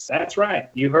events. That's right.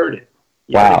 You heard it.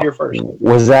 You heard it here first.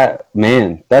 Was that,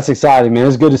 man? That's exciting, man.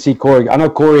 It's good to see Corey. I know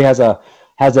Corey has a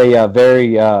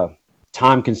very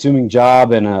time-consuming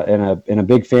job and a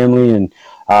big family, and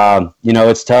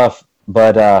it's tough,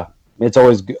 but it's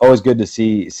always good to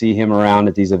see him around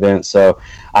at these events. So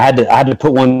I had to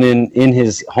put one in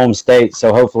his home state,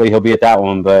 so hopefully he'll be at that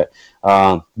one. But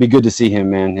be good to see him,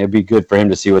 man. It'd be good for him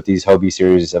to see what these Hobie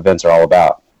Series events are all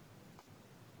about.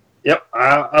 Yep,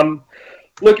 I'm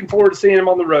looking forward to seeing him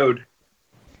on the road.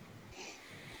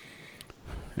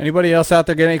 Anybody else out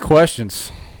there get any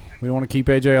questions? We don't want to keep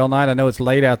AJ all night. I know it's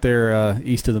late out there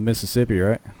east of the Mississippi,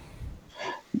 right?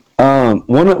 One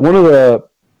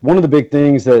of the big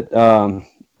things that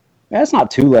it's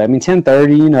not too late. I mean,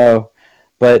 10:30,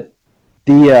 but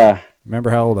the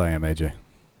remember how old I am, AJ?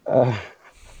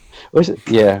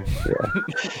 Yeah.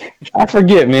 I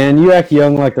forget, man. You act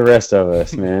young like the rest of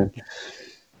us, man.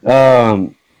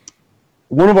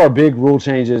 One of our big rule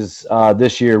changes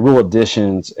this year, rule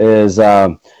additions, is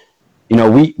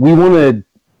we wanted,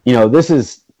 this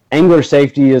is angler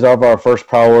safety is our first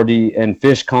priority, and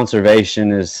fish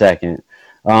conservation is second.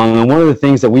 And one of the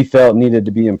things that we felt needed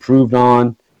to be improved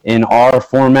on in our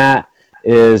format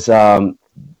is the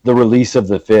release of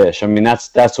the fish. I mean,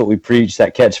 that's what we preach,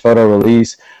 that catch, photo,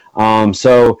 release.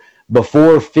 So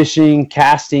before fishing,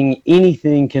 casting,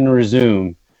 anything can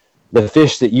resume, the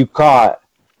fish that you caught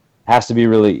has to be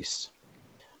released.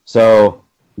 So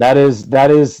that is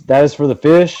for the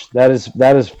fish. That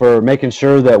is for making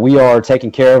sure that we are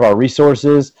taking care of our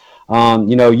resources.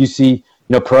 You see,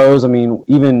 pros, I mean,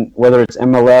 even whether it's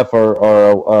MLF or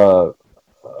a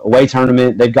away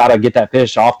tournament, they've got to get that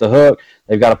fish off the hook.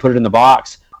 They've got to put it in the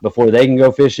box before they can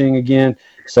go fishing again.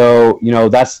 So,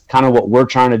 that's kind of what we're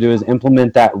trying to do, is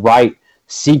implement that right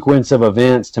sequence of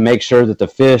events to make sure that the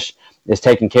fish is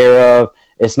taken care of.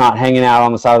 It's not hanging out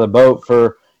on the side of the boat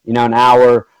for, an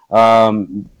hour,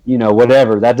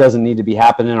 whatever. That doesn't need to be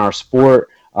happening in our sport.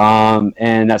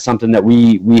 And that's something that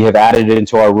we have added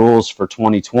into our rules for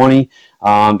 2020.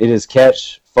 It is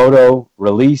catch, photo,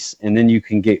 release, and then you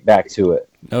can get back to it.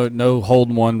 No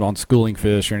holding one on schooling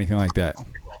fish or anything like that.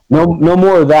 No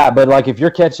more of that. But like if you're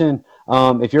catching,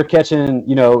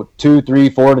 2, 3,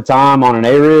 4 at a time on an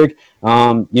A-rig,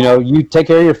 you take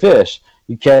care of your fish.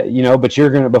 But you're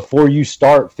gonna, before you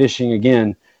start fishing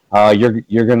again,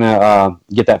 you're gonna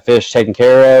get that fish taken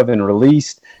care of and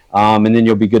released, and then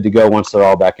you'll be good to go once they're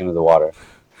all back into the water.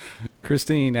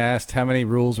 Christine asked how many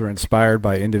rules are inspired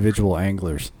by individual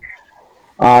anglers.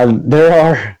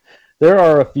 There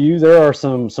are a few. There are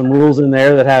some rules in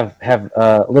there that have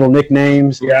little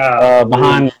nicknames. Yeah.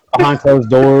 Behind closed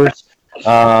doors.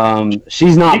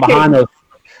 She's not behind those.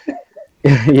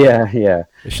 Yeah.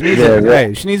 She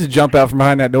needs to jump out from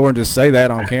behind that door and just say that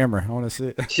on camera. I want to see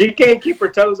it. She can't keep her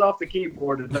toes off the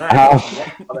keyboard tonight.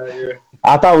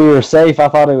 I thought we were safe.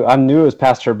 I knew it was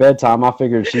past her bedtime. I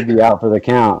figured she'd be out for the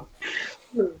count.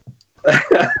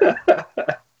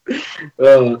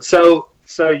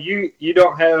 So you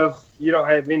don't have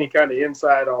any kind of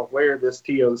insight on where this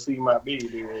TOC might be, do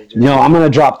you? No, I'm going to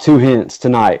drop 2 hints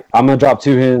tonight. I'm going to drop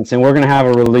 2 hints, and we're going to have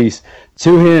a release.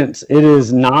 2 hints. It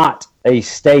is not a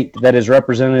state that is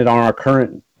represented on our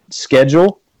current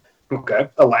schedule. Okay,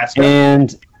 Alaska.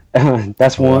 And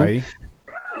that's one.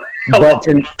 But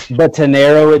to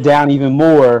narrow it down even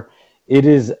more, it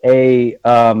is a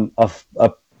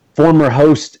former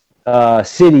host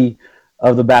city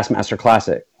of the Bassmaster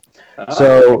Classic.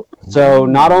 So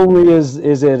not only is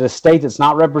it a state that's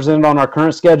not represented on our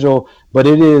current schedule, but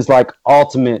it is like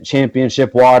ultimate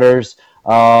championship waters.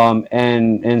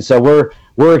 And so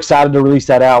we're excited to release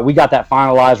that out. We got that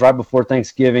finalized right before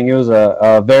Thanksgiving. It was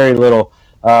a very little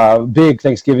big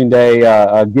Thanksgiving Day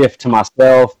a gift to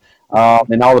myself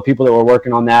and all the people that were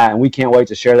working on that. And we can't wait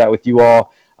to share that with you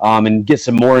all and get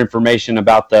some more information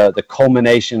about the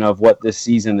culmination of what this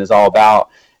season is all about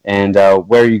and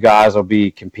where you guys will be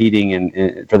competing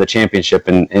in for the championship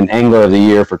and Angler of the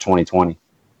Year for 2020.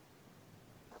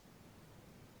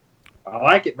 I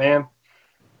like it, man.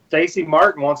 Stacy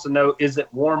Martin wants to know, is it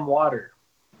warm water?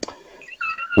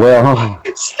 Well,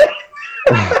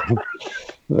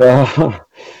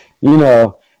 you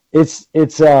know,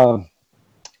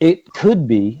 it could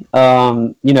be,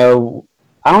 you know,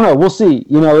 I don't know. We'll see.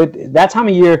 You know, that time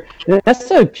of year, that's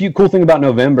a cool thing about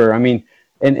November. I mean,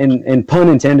 and pun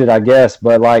intended, I guess,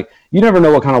 but like, you never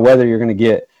know what kind of weather you're going to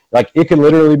get. Like, it could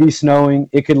literally be snowing.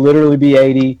 It could literally be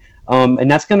 80. And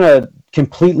that's going to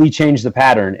completely change the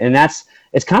pattern. And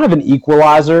it's kind of an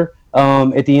equalizer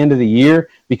at the end of the year,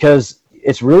 because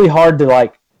it's really hard to,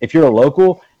 like, if you're a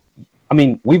local, I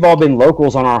mean, we've all been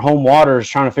locals on our home waters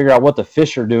trying to figure out what the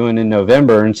fish are doing in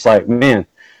November. And it's like, man,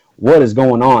 what is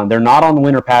going on? They're not on the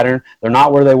winter pattern. They're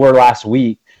not where they were last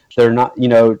week. They're not, you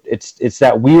know, it's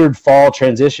that weird fall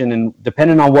transition. And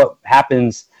depending on what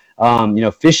happens, you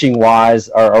know, fishing wise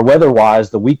or weather wise,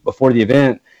 the week before the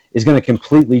event is going to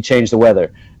completely change the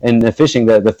weather. And the fishing,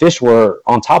 the fish were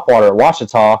on topwater at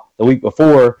Ouachita the week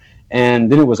before,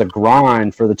 and then it was a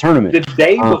grind for the tournament. The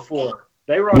day before.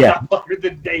 They were on topwater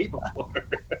the day before.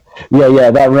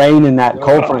 Yeah, that rain and that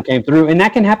cold front came through. And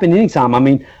that can happen anytime. I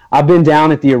mean, I've been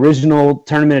down at the original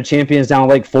Tournament of Champions down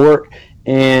Lake Fork,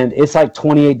 and it's like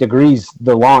 28 degrees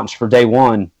the launch for day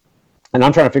one. And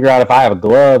I'm trying to figure out if I have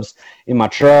gloves in my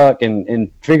truck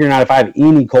and figuring out if I have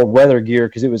any cold weather gear,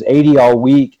 because it was 80 all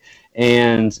week.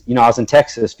 And, you know, I was in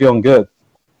Texas feeling good.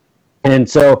 And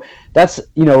so that's,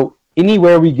 you know,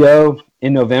 anywhere we go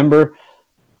in November,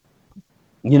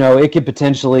 you know, it could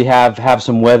potentially have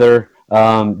some weather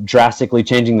drastically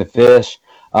changing the fish.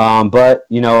 But,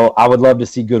 you know, I would love to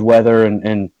see good weather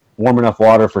and warm enough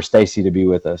water for Stacy to be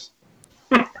with us.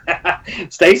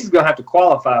 Stacy's gonna have to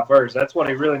qualify first. That's what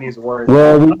he really needs to worry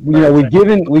about. Well,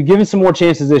 we've given some more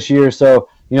chances this year. So,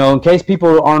 you know, in case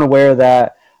people aren't aware of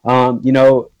that, you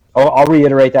know, I'll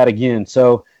reiterate that again.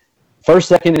 So, first,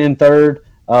 second, and third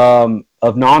of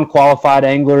non-qualified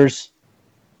anglers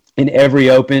in every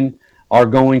open are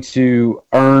going to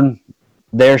earn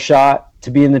their shot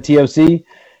to be in the TOC,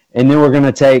 and then we're going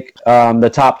to take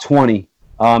the top 20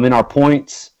 in our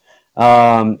points.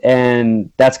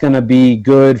 And that's going to be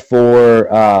good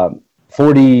for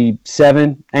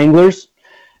 47 anglers.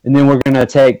 And then we're going to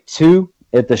take 2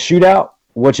 at the shootout,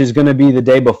 which is going to be the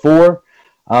day before.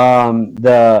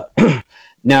 Now,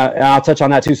 I'll touch on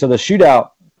that too. So the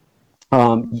shootout,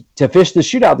 to fish the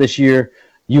shootout this year,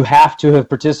 you have to have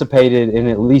participated in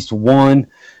at least one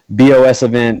BOS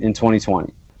event in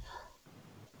 2020.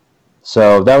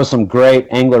 So that was some great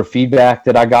angler feedback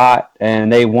that I got,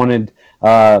 and they wanted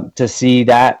to see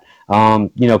that,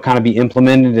 you know, kind of be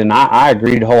implemented. And I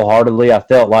agreed wholeheartedly. I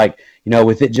felt like, you know,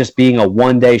 with it just being a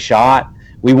one-day shot,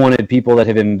 we wanted people that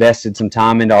have invested some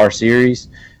time into our series.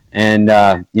 And,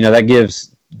 you know, that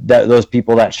gives those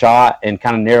people that shot and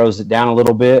kind of narrows it down a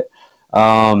little bit.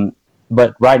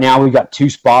 But right now we've got 2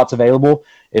 spots available.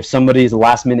 If somebody's a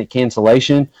last-minute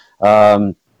cancellation,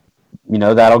 you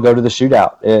know, that'll go to the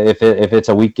shootout. If it's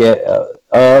a week of,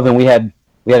 and we had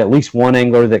at least one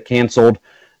angler that canceled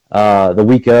the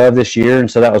week of this year, and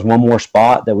so that was one more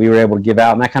spot that we were able to give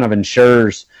out, and that kind of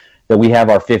ensures that we have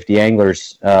our 50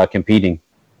 anglers competing.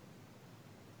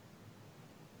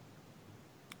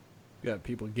 Got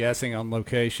people guessing on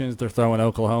locations. They're throwing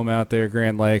Oklahoma out there,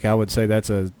 Grand Lake. I would say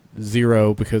that's a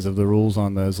 0 because of the rules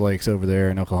on those lakes over there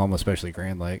in Oklahoma, especially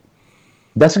Grand Lake.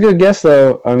 That's a good guess,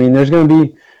 though. I mean, there's going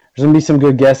to be some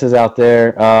good guesses out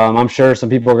there. I'm sure some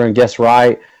people are going to guess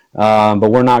right,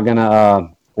 but we're not going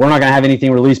to have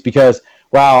anything released because,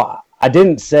 wow, I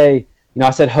didn't say, you know,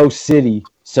 I said host city,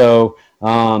 so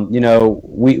you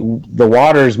know, the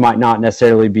waters might not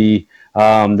necessarily be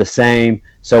the same.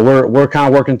 So we're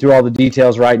kind of working through all the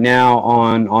details right now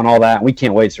on all that. We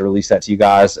can't wait to release that to you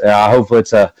guys. Hopefully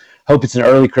it's an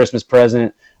early Christmas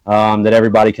present that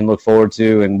everybody can look forward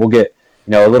to, and we'll get,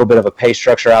 you know, a little bit of a pay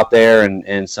structure out there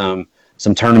and some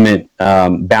tournament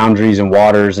boundaries and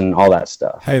waters and all that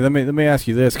stuff. Hey, let me ask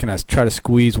you this: can I try to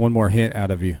squeeze one more hint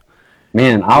out of you?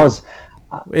 Man, let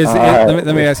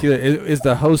me ask you: is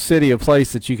the host city a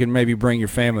place that you can maybe bring your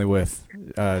family with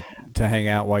to hang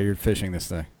out while you're fishing this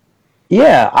thing?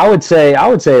 Yeah, I would say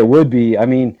it would be. I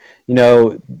mean,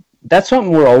 that's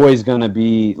something we're always going to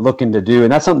be looking to do,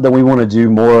 and that's something that we want to do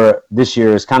more this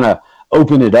year is kind of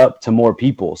open it up to more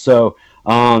people. So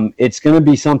it's going to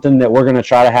be something that we're going to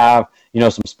try to have,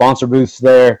 some sponsor booths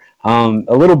there, a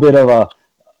little bit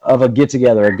of a get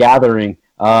together, a gathering,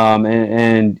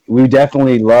 and we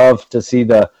definitely love to see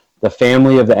the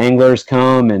family of the anglers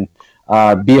come and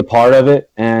be a part of it.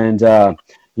 And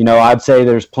I'd say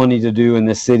there's plenty to do in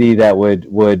this city that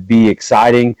would be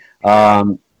exciting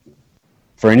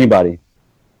for anybody.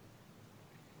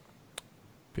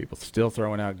 People still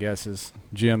throwing out guesses.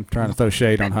 Jim trying to throw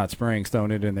shade on Hot Springs,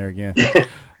 throwing it in there again.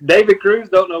 David Cruz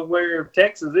don't know where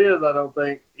Texas is, I don't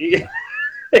think.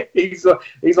 He's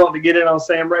wanting to get in on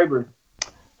Sam Rayburn.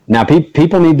 Now,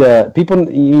 people need to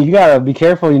you got to be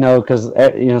careful,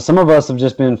 because some of us have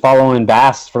just been following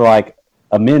bass for like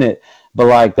a minute, but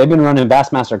like they've been running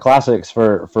Bassmaster Classics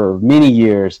for many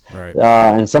years, right.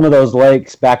 And some of those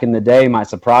lakes back in the day might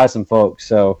surprise some folks.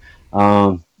 So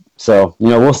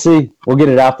we'll see. We'll get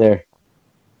it out there.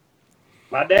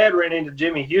 My dad ran into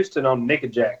Jimmy Houston on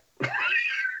Nickajack.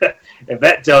 If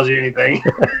that tells you anything,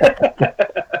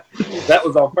 that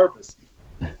was on purpose.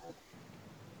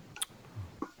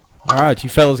 All right, you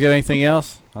fellas got anything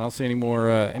else? I don't see any more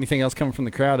anything else coming from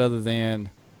the crowd other than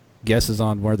guesses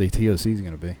on where the TOC is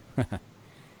going to be.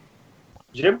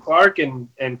 Jim Clark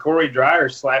and Corey Dreyer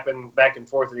slapping back and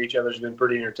forth at each other has been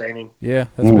pretty entertaining. Yeah,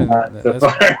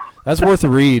 that's worth a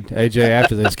read, AJ.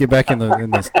 After this, get back in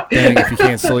this thing if you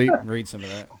can't sleep. Read some of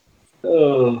that.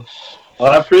 Oh,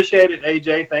 well, I appreciate it,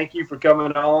 AJ. Thank you for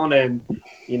coming on, and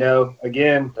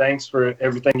again, thanks for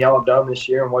everything y'all have done this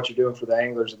year and what you're doing for the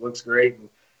anglers. It looks great, and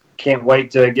can't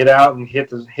wait to get out and hit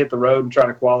the road and try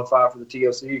to qualify for the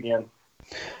TOC again.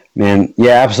 Man,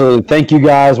 yeah, absolutely. Thank you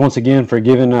guys once again for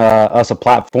giving us a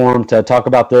platform to talk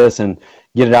about this and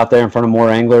get it out there in front of more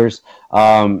anglers.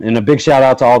 And a big shout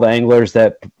out to all the anglers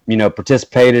that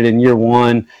participated in year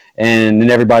one, and then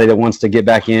everybody that wants to get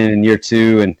back in year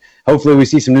two. And hopefully we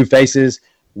see some new faces.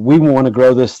 We want to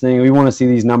grow this thing. We want to see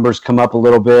these numbers come up a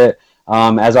little bit.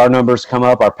 As our numbers come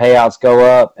up, our payouts go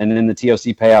up, and then the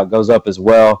TOC payout goes up as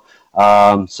well.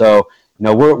 So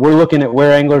we're looking at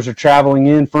where anglers are traveling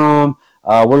in from.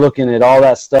 We're looking at all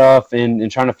that stuff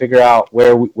and trying to figure out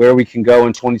where we can go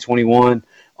in 2021.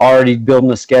 Already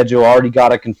building a schedule. Already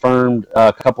got a confirmed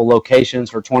couple locations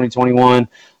for 2021.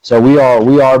 So we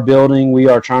are building. We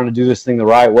are trying to do this thing the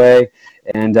right way,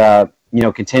 and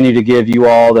continue to give you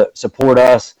all that support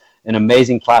us an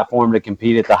amazing platform to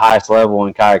compete at the highest level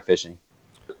in kayak fishing.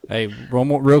 Hey,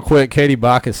 real quick, Katie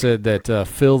Baca said that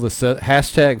fill the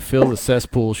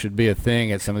cesspool should be a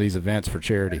thing at some of these events for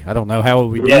charity. I don't know how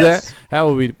would we do that.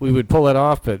 How would we would pull that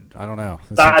off, but I don't know.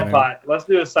 Side pot. Let's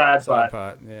do a side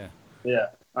pot. Yeah,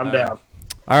 I'm down.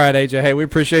 All right, AJ. Hey, we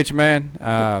appreciate you, man.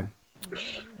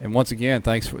 And once again,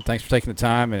 thanks for taking the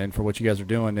time and for what you guys are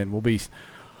doing. And we'll be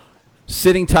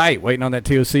sitting tight, waiting on that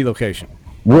TOC location.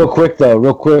 Real quick, I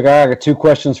got two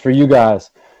questions for you guys.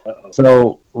 Uh-oh.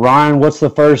 So, Ryan, what's the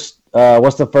first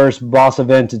boss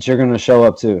event that you're going to show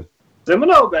up to?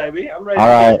 Seminole, baby. I'm ready all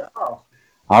right. to get off.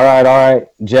 All right.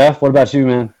 Jeff, what about you,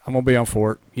 man? I'm going to be on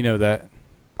Fort. You know that.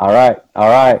 All right.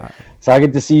 So I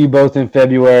get to see you both in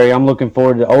February. I'm looking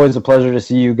forward to always a pleasure to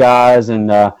see you guys, and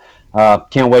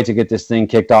can't wait to get this thing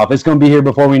kicked off. It's going to be here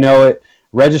before we know it.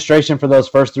 Registration for those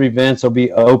first three events will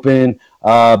be open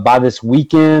by this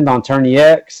weekend on Tourney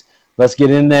X. Let's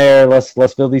get in there. Let's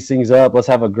fill these things up. Let's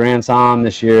have a grand time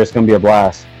this year. It's going to be a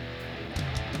blast.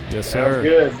 Yes, sir.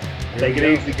 Sounds good. Take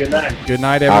it easy. Good night. Good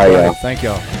night, everybody. Thank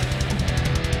y'all.